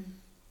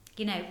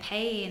 you know,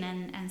 pain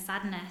and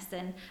sadness.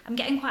 And I'm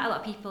getting quite a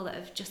lot of people that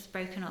have just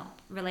broken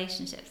up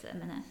relationships at the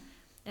minute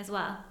as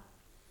well,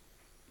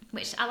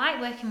 which I like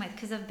working with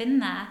because I've been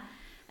there.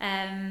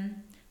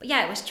 But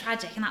yeah, it was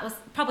tragic, and that was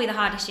probably the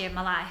hardest year of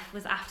my life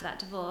was after that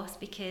divorce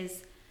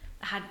because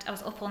I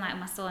was up all night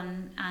with my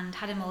son and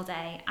had him all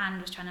day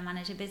and was trying to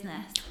manage a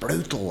business.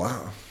 Brutal,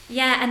 that.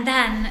 Yeah, and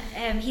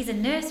then he's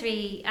in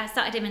nursery. I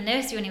started him in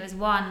nursery when he was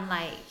 1,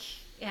 like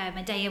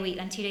a day a week,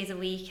 then 2 days a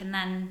week, and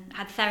then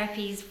had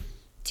therapies,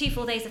 2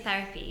 full days of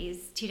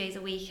therapies, 2 days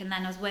a week, and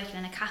then I was working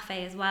in a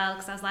cafe as well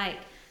because I was like,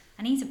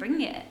 I need to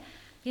bring it.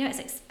 You know,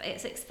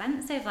 it's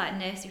expensive, like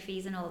nursery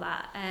fees and all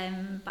that.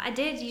 But I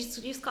did. You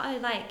just got to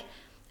like,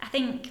 I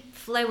think,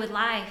 flow with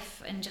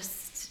life and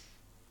just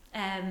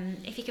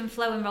if you can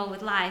flow and roll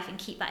with life and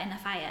keep that inner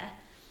fire,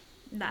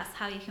 that's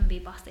how you can be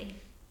bossy.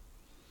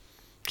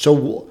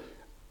 So,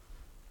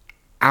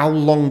 how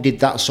long did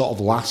that sort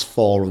of last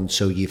for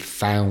until you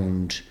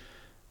found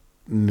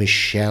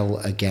Michelle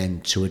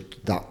again,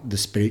 the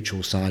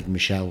spiritual side of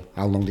Michelle?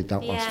 How long did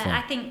that last for? Yeah,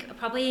 I think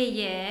probably a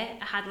year.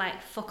 I had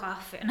like fuck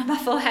off written on my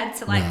forehead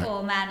to like Right.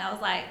 all men. I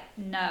was like,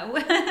 no.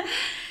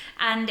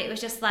 And it was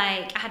just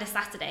like, I had a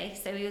Saturday,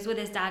 so he was with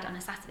his dad on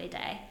a Saturday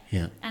day.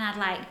 Yeah. And I'd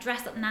like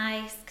dress up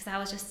nice because I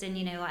was just in,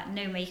 you know, like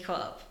no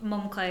makeup,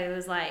 mum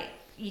clothes, like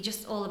you're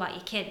just all about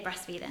your kid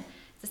breastfeeding.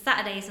 So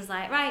Saturdays was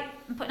like, right,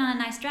 I'm putting on a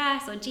nice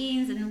dress or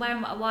jeans and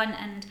wearing what I want,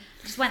 and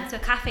just went to a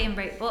cafe and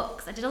wrote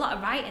books. I did a lot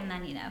of writing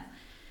then, you know.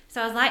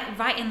 So I was like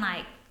writing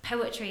like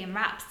poetry and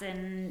raps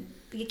and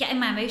getting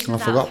my emotions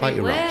out forgot through about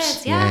your words.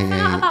 raps. Yeah, I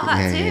forgot about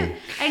that yeah, too.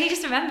 I only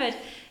just remembered.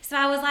 So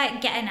I was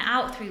like getting it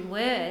out through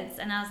words,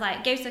 and I was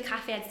like, go to a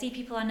cafe, I'd see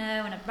people I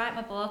know, and I'd write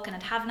my book, and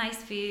I'd have nice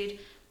food,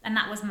 and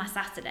that was my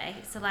Saturday.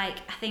 So like,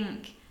 I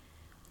think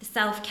the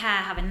self-care,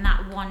 having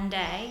that one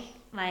day,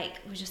 like,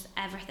 was just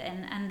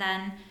everything. And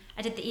then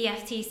I did the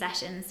EFT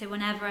session, so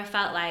whenever I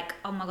felt like,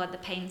 oh my God, the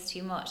pain's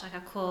too much, like I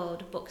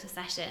called, booked a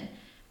session,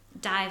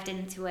 dived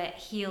into it,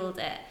 healed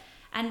it.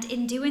 And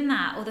in doing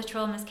that, all the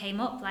traumas came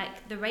up,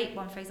 like the rape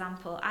one, for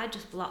example, I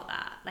just blocked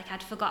that. Like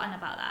I'd forgotten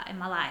about that in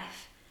my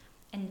life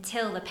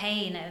until the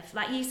pain of,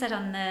 like you said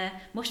on the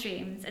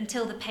mushrooms,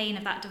 until the pain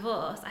of that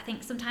divorce. I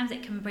think sometimes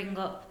it can bring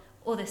up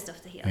other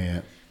stuff to heal.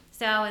 Yeah.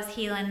 So I was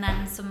healing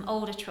then some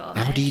older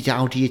trauma. How do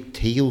you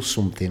heal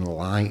something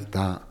like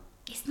that?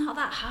 It's not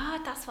that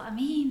hard, that's what I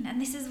mean. And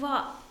this is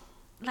what,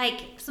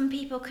 like, some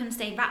people can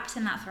stay wrapped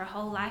in that for a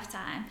whole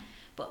lifetime.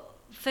 But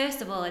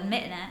first of all,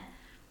 admitting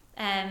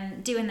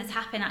it, doing the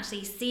tapping,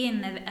 actually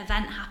seeing the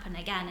event happen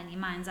again in your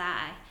mind's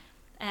eye,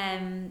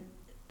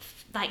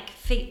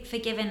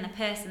 forgiving the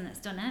person that's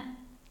done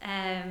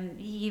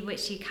it,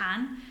 which you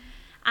can,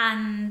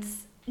 and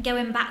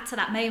going back to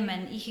that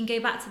moment. You can go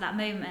back to that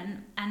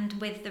moment, and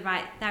with the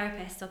right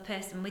therapist or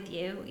person with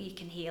you, you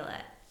can heal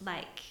it,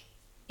 like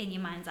in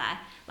your mind's eye,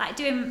 like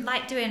doing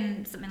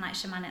something like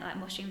shamanic, like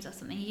mushrooms or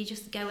something. You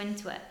just go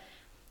into it,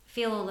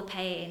 feel all the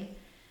pain,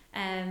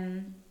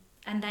 and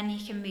then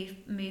you can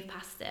move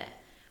past it.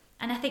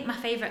 And I think my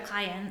favourite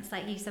clients,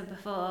 like you said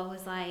before,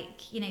 was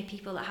like, you know,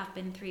 people that have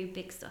been through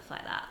big stuff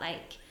like that,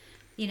 like,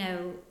 you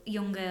know,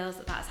 young girls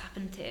that that's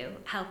happened to,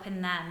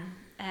 helping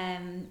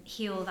them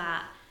heal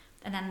that,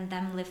 and then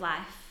them live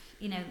life,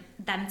 you know,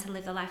 them to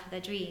live the life of their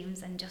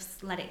dreams and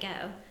just let it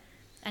go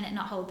and it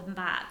not hold them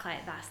back.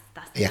 Like that's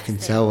the Yeah, I best can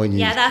thing. tell when you...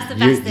 Yeah, that's the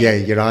best thing. Yeah,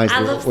 your eyes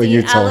I look love when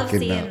seeing, you're I love talking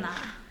seeing now.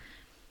 that.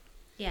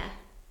 Yeah.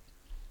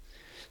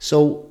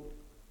 So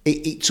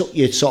it took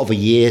you sort of a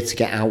year to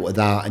get out of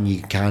that, and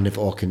you kind of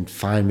can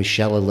find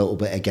Michelle a little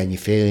bit again. You're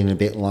feeling a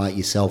bit like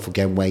yourself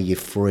again, where you're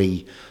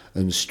free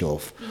and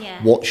stuff.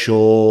 Yeah. What's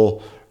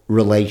your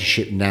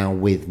relationship now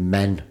with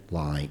men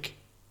like?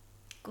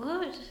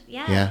 Good.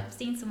 Yeah. Yeah. I've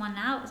seen someone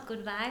now. It's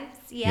good vibes.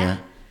 Yeah.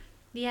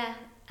 Yeah.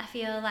 I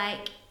feel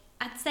like,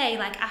 I'd say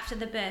like after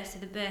the birth, so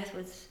the birth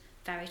was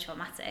very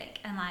traumatic,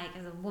 and like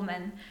as a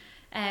woman,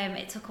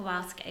 it took a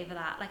while to get over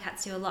that. Like I had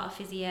to do a lot of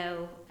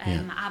physio.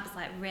 My abs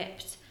like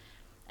ripped.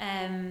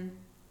 I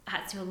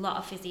had to do a lot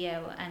of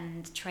physio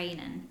and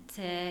training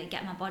to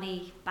get my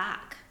body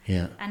back.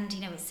 Yeah. And,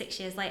 you know, 6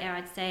 years later,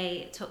 I'd say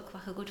it took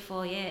like a good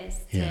 4 years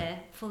Yeah. to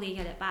fully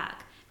get it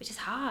back, which is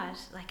hard,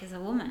 like as a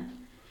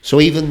woman.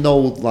 So even though,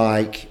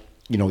 like,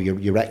 you know,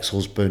 your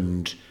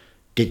ex-husband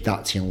did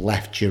that to you and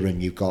left you,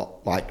 and you've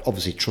got, like,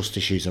 obviously trust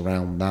issues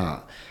around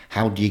that,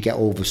 how do you get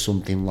over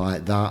something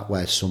like that,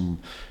 where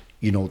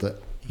you know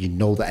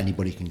that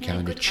anybody can kind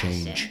of good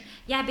change? question.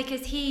 Yeah,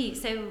 because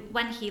so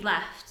when he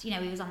left, you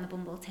know, he was on the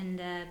Bumble,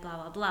 Tinder, blah,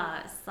 blah, blah.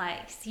 It's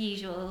like it's the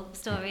usual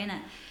story,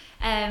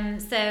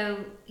 innit?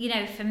 So, you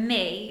know, for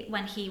me,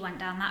 when he went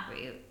down that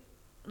route,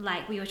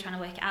 like we were trying to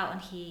work it out,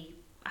 and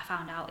I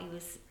found out he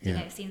was, you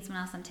know, seeing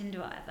someone else on Tinder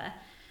or whatever,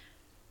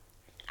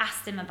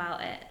 asked him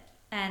about it.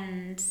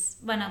 And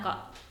when I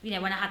got, you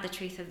know, when I had the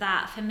truth of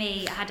that, for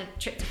me, I had a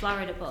trip to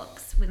Florida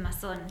booked with my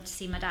son to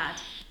see my dad.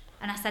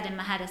 And I said in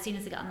my head, as soon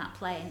as I get on that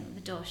plane,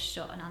 the door's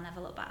shut and I'll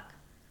never look back.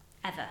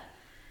 Ever.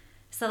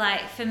 So,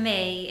 like, for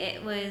me,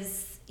 it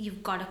was,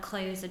 you've got to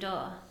close the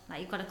door.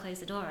 Like, you've got to close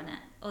the door on it.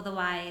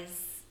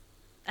 Otherwise,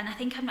 and I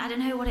think, I don't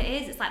know what it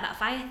is. It's like that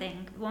fire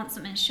thing. Once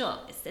something's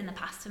shut, it's in the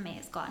past for me,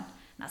 it's gone.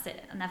 That's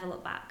it. I'll never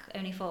look back,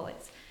 only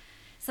forwards.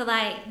 So,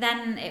 like,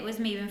 then it was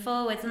moving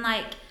forwards. And,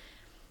 like,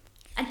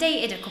 I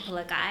dated a couple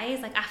of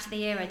guys. Like, after the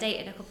year, I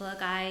dated a couple of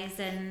guys.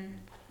 And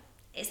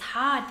it's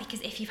hard because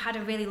if you've had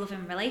a really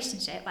loving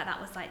relationship, like that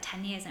was like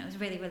 10 years and it was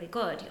really, really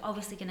good, you're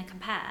obviously going to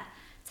compare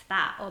to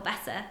that or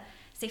better.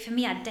 So for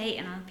me, I'd date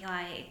and I'd be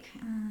like,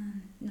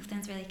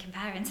 nothing's really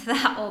comparing to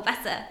that or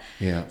better.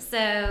 Yeah. So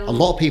a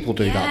lot of people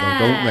do that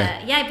though, don't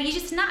they? Yeah, but you're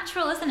just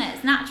natural, isn't it?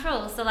 It's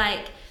natural. So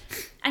like,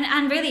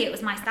 and really it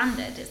was my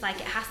standard. It's like,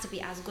 it has to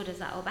be as good as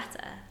that or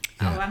better.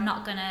 Yeah. Or I'm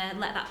not going to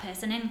let that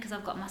person in because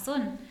I've got my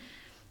son.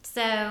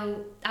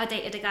 So I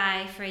dated a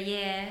guy for a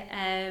year,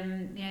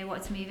 you know, he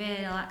wanted to move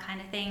in, all that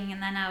kind of thing.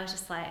 And then I was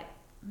just like,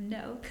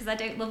 no, because I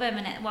don't love him.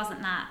 And it wasn't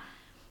that,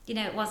 you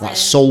know, it wasn't... That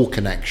soul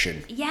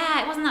connection.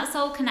 Yeah, it wasn't that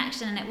soul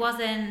connection. And I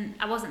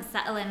wasn't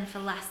settling for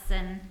less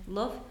than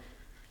love,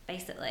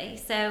 basically.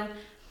 So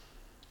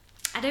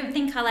I don't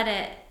think I let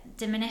it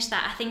diminish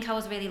that. I think I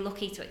was really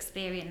lucky to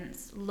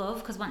experience love,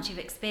 because once you've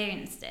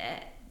experienced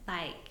it,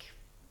 like,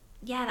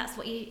 yeah, that's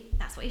what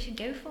you should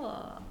go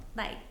for.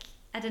 Like,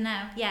 I don't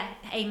know, yeah,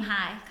 aim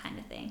high kind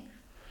of thing.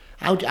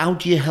 How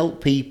do you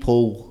help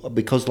people?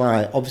 Because,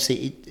 like,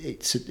 obviously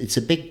it's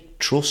a big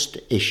trust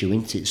issue,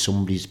 isn't it?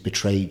 Somebody's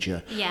betrayed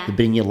you. Yeah. They've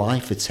been in your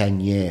life for 10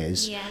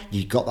 years. Yeah.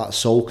 You've got that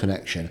soul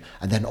connection,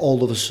 and then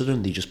all of a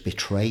sudden they just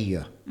betray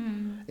you.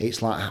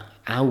 It's like,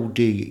 how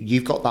do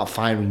you've got that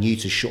fire in you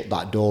to shut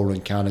that door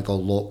and kind of go,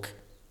 look,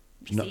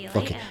 See you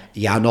later.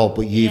 yeah, I know,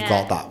 but you've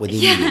got that within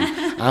Yeah.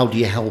 you. How do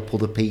you help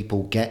other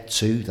people get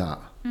to that?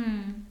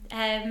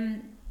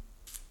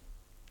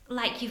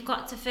 Like, you've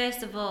got to,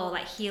 first of all,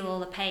 like, heal all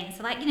the pain.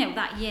 So, like, you know,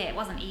 that year, it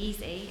wasn't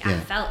easy. Yeah. I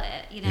felt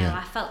it, you know, Yeah.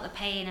 I felt the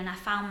pain, and I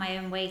found my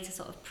own way to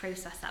sort of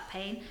process that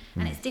pain.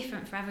 And it's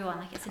different for everyone.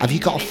 Like, it's an Have you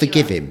got to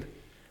individual. forgive him?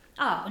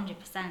 Oh,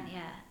 100%,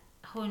 yeah.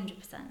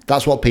 100%.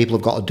 That's what people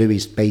have got to do,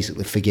 is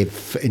basically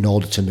forgive in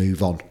order to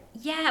move on.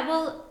 Yeah,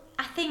 well,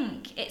 I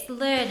think it's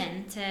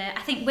learning to...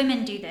 I think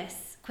women do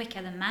this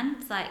quicker than men.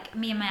 It's like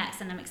me and my ex,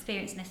 and I'm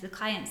experiencing this with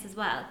clients as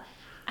well.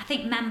 I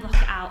think men block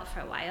it out for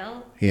a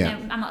while. Yeah.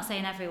 You know, I'm not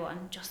saying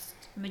everyone, just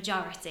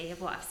majority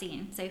of what I've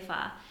seen so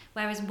far.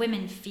 Whereas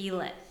women feel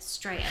it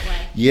straight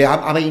away. Yeah,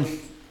 I mean,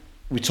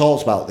 we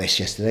talked about this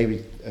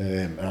yesterday,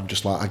 and I'm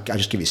just like, I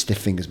just give it stiff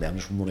fingers, mate. I'm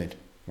just running.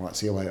 Like,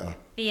 see you later.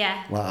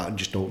 Yeah. Like, I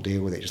just don't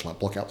deal with it. Just like,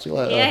 block out, see you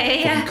later.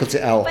 Yeah. Fucking cut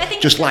it out. But I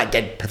think Just like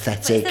dead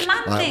pathetic. But it's a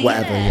man like thing,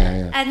 whatever. isn't it?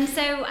 Yeah. And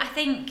so I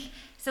think,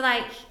 so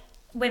like,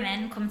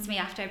 women come to me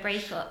after a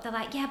breakup, they're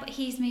like, yeah, but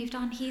he's moved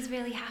on, he's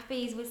really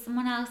happy, he's with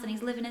someone else and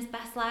he's living his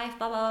best life,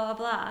 blah, blah, blah,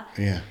 blah.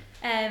 Yeah.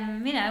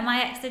 You know,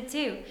 my ex did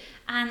too.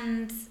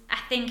 And I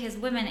think as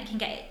women, it can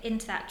get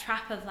into that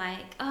trap of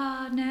like,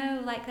 oh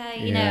no, like that,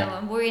 you Yeah. know,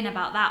 and worrying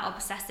about that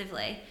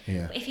obsessively.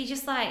 Yeah. But if you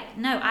just like,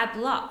 no, I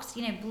blocked,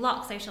 you know,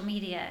 block social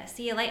media,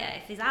 see you later.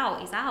 If he's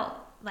out, he's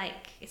out.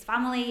 Like, it's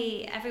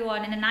family,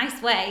 everyone, in a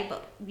nice way,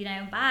 but, you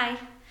know, bye.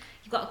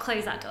 You've got to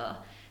close that door.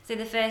 So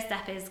the first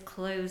step is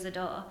close the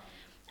door.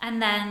 And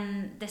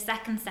then the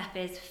second step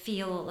is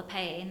feel all the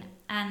pain.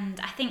 And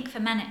I think for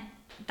men,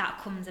 that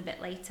comes a bit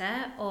later.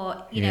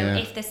 Or, you know,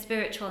 if they're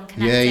spiritual and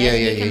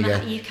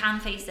connected, you can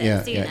face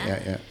it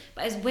sooner.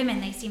 But as women,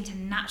 they seem to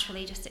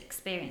naturally just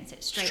experience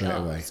it straight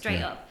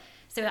up.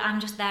 So I'm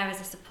just there as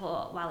a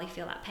support while they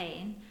feel that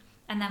pain.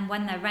 And then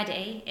when they're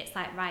ready, it's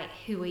like, right,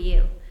 who are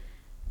you?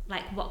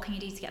 Like, what can you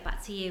do to get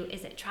back to you?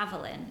 Is it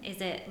traveling? Is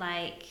it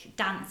like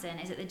dancing?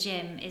 Is it the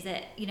gym? Is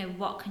it, you know,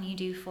 what can you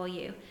do for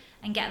you?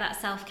 And get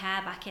that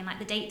self-care back in, like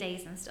the date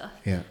days and stuff.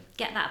 Yeah.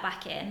 Get that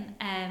back in,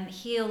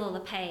 heal all the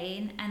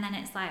pain, and then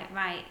it's like,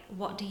 right,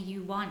 what do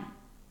you want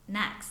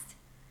next?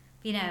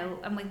 You know,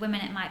 and with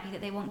women it might be that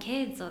they want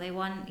kids, or they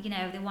want, you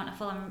know, they want a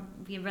full-on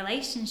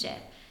relationship.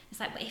 It's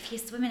like, but if you're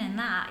swimming in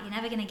that, you're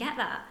never going to get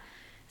that.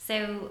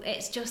 So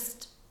it's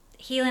just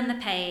healing the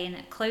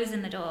pain,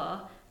 closing the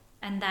door,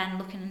 and then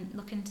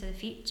looking to the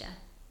future.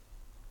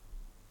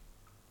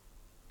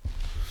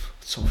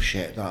 So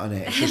shit, that,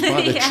 isn't it? It's just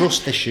like the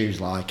trust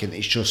issues, like, and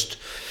it's just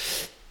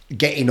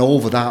getting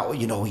over that.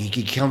 You know,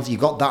 you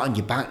got that on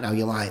your back now.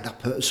 You're like,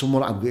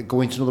 someone, I'm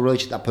going into another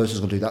relationship, that person's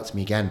gonna do that to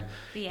me again.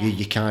 Yeah.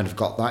 You kind of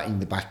got that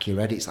in the back of your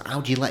head. It's like, how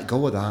do you let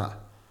go of that?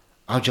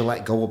 How do you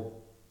let go of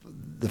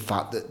the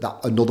fact that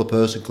another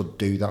person could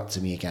do that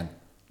to me again?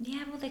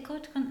 Yeah, well, they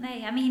could, couldn't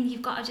they? I mean,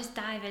 you've got to just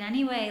dive in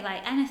anyway.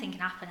 Like, anything can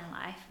happen in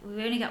life.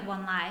 We only get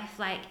one life.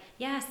 Like,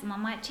 yeah,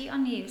 someone might cheat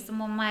on you.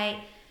 Someone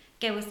might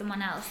go with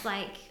someone else.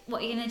 Like,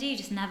 what are you going to do?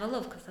 Just never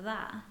love because of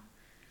that?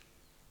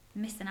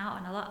 You're missing out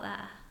on a lot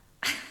there.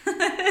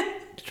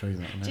 It's true,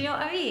 that, isn't it? Do you know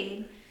what I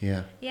mean?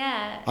 Yeah.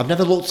 Yeah. I've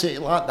never looked at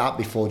it like that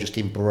before, just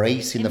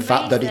embracing the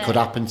fact that it could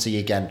happen to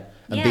you again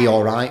and be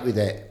all right with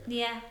it.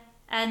 Yeah.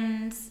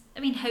 And, I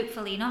mean,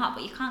 hopefully not,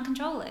 but you can't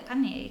control it,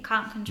 can you? You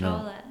can't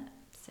control it.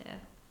 So...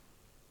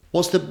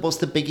 What's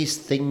the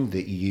biggest thing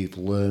that you've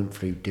learned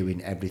through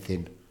doing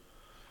everything?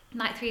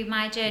 Like through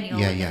my journey? Or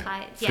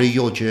Through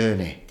your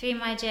journey. Through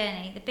my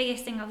journey. The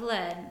biggest thing I've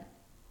learned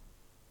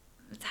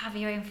is to have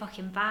your own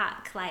fucking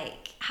back.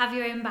 Like, have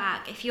your own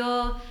back. If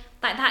you're...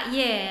 Like, that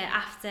year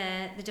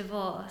after the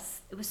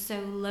divorce, it was so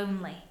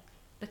lonely.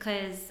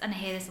 Because, and I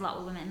hear this a lot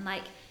with women,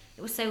 like,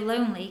 it was so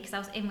lonely because I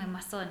was in with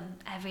my son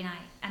every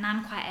night. And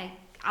I'm quite a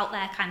out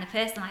there kind of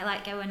person. I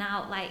like going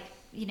out, like,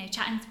 you know,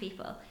 chatting to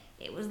people.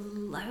 It was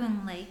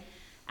lonely,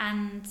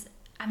 and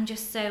I'm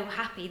just so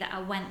happy that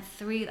I went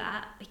through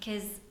that,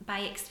 because by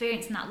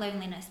experiencing that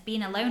loneliness,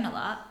 being alone a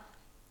lot,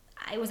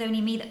 it was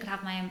only me that could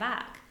have my own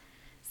back.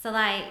 So,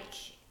 like,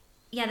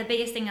 yeah, the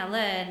biggest thing I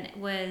learned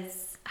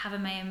was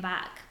having my own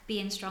back,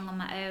 being strong on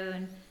my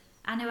own.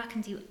 I know I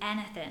can do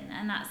anything,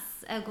 and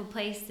that's a good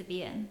place to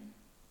be in.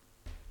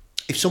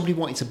 If somebody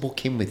wanted to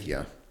book in with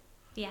you,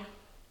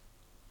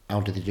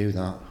 how do they do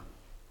that?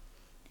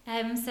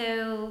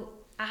 So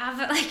I have,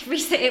 like,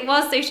 recently, it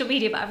was social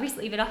media, but I've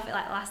recently been off it,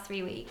 like, the last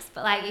 3 weeks.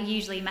 But, like,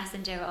 usually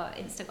Messenger or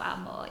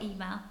Instagram or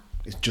email.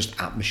 It's just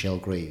at Michelle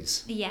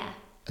Greaves? Yeah.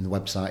 And the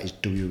website is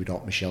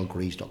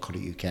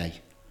www.michellegreaves.co.uk?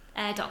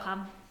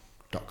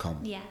 .com.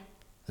 Yeah.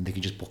 And they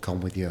can just book on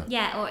with you?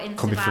 Yeah, or Instagram.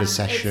 Come for a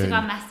session.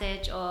 Instagram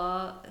message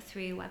or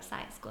through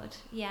website's good.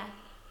 Yeah.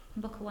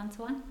 Book a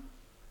one-to-one.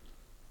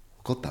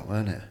 Good, that,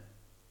 weren't it?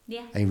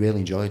 Yeah. I really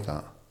enjoyed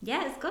that.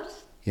 Yeah, it's good.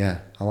 Yeah,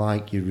 I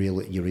like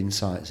your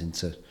insights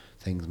into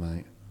things,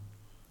 mate.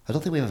 I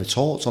don't think we've ever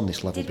talked on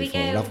this level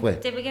before, have we?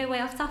 Did we go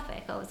way off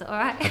topic, or was it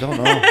alright? I don't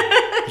know.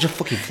 It just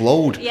fucking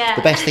flowed. Yeah.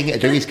 The best thing to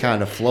do is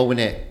kind of flow in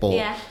it,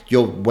 but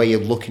your way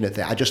of looking at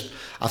it, I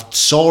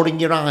saw in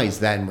your eyes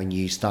then when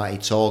you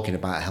started talking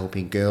about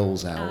helping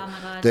girls out. Oh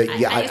my God.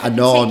 That I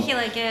know a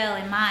particular girl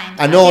in mind.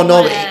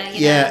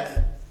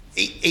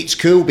 It's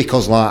cool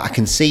because, like, I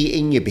can see it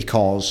in you,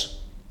 because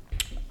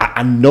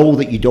I know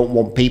that you don't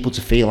want people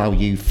to feel how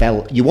you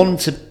felt. You want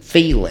them to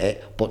feel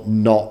it, but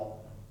not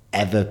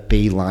ever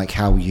be like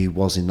how you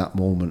was in that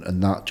moment.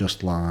 And that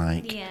just,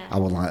 like, I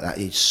would like that.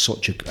 It's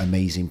such an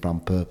amazing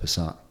brand purpose,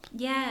 that.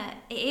 Yeah,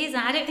 it is.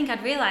 And I don't think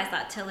I'd realised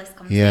that till this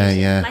conversation.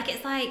 Yeah. Like,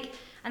 it's like,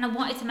 and I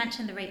wanted to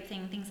mention the rape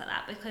thing, things like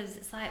that, because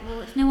it's like, well,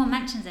 if no one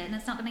mentions it, and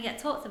it's not going to get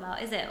talked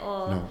about, is it?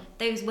 Or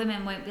those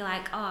women won't be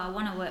like, oh, I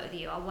want to work with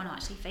you. I want to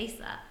actually face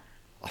that.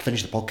 I'll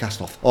finish the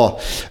podcast off.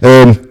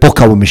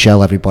 Book out with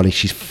Michelle, everybody.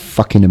 She's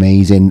fucking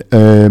amazing.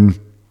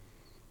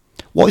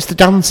 What is the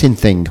dancing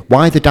thing?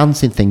 Why the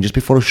dancing thing? Just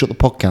before I shut the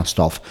podcast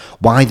off,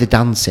 why the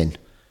dancing?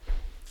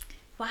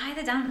 Why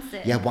the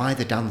dancing? Yeah, why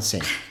the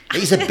dancing?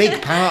 It's a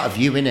big part of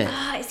you, innit?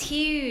 Oh, it's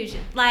huge.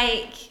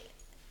 Like,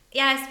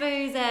 yeah, I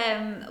suppose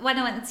when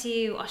I went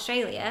to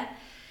Australia,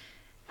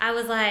 I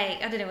was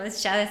like, I don't know whether to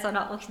share this or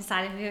not, look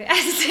inside of you.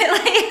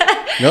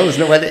 No, there's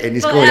no editing,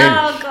 it's going in.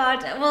 Oh,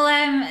 God.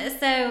 Well,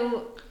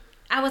 so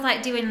I was,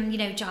 like, doing, you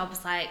know,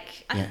 jobs,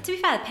 like, to be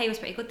fair, the pay was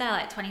pretty good there,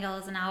 like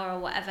 $20 an hour or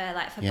whatever,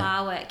 like, for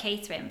bar work,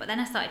 catering. But then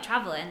I started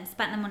travelling,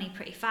 spent the money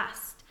pretty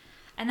fast.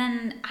 And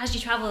then as you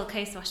travel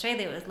coast to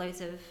Australia, there was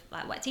loads of,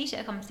 like, wet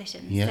t-shirt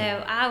competitions. Yeah.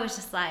 So I was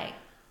just like,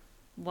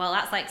 well,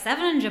 that's like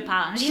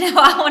 £700. You know,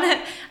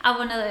 I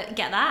wanna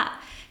get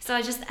that. So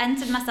I just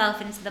entered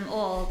myself into them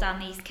all down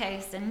the East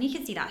Coast, and you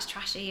could see that's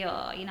trashy,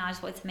 or you know, I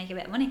just wanted to make a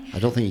bit of money. I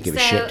don't think you give a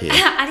shit, do you?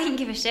 I didn't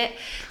give a shit.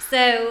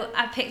 So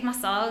I picked my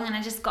song and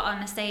I just got on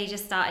the stage and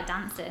started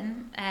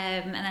dancing.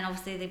 And then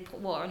obviously they put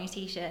water on your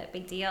t-shirt,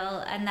 big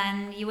deal. And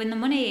then you win the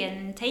money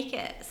and take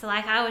it. So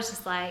like I was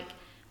just like,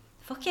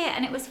 fuck it,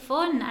 and it was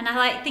fun. And I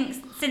like think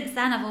since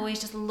then I've always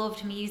just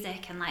loved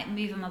music and like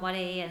moving my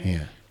body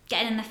and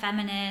getting in the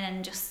feminine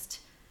and just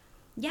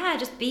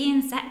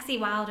being sexy,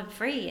 wild and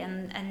free,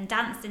 and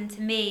dancing to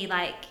me,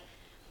 like,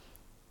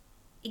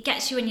 it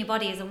gets you in your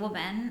body as a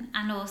woman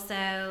and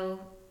also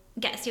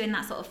gets you in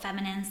that sort of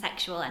feminine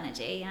sexual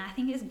energy, and I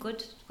think it's good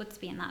to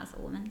be in that as a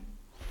woman.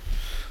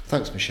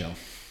 Thanks, Michelle.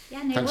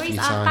 Yeah, no Thanks worries. for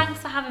your time.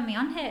 Thanks for having me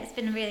on here. It's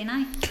been really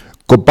nice.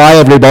 Goodbye,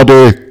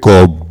 everybody.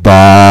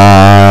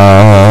 Goodbye.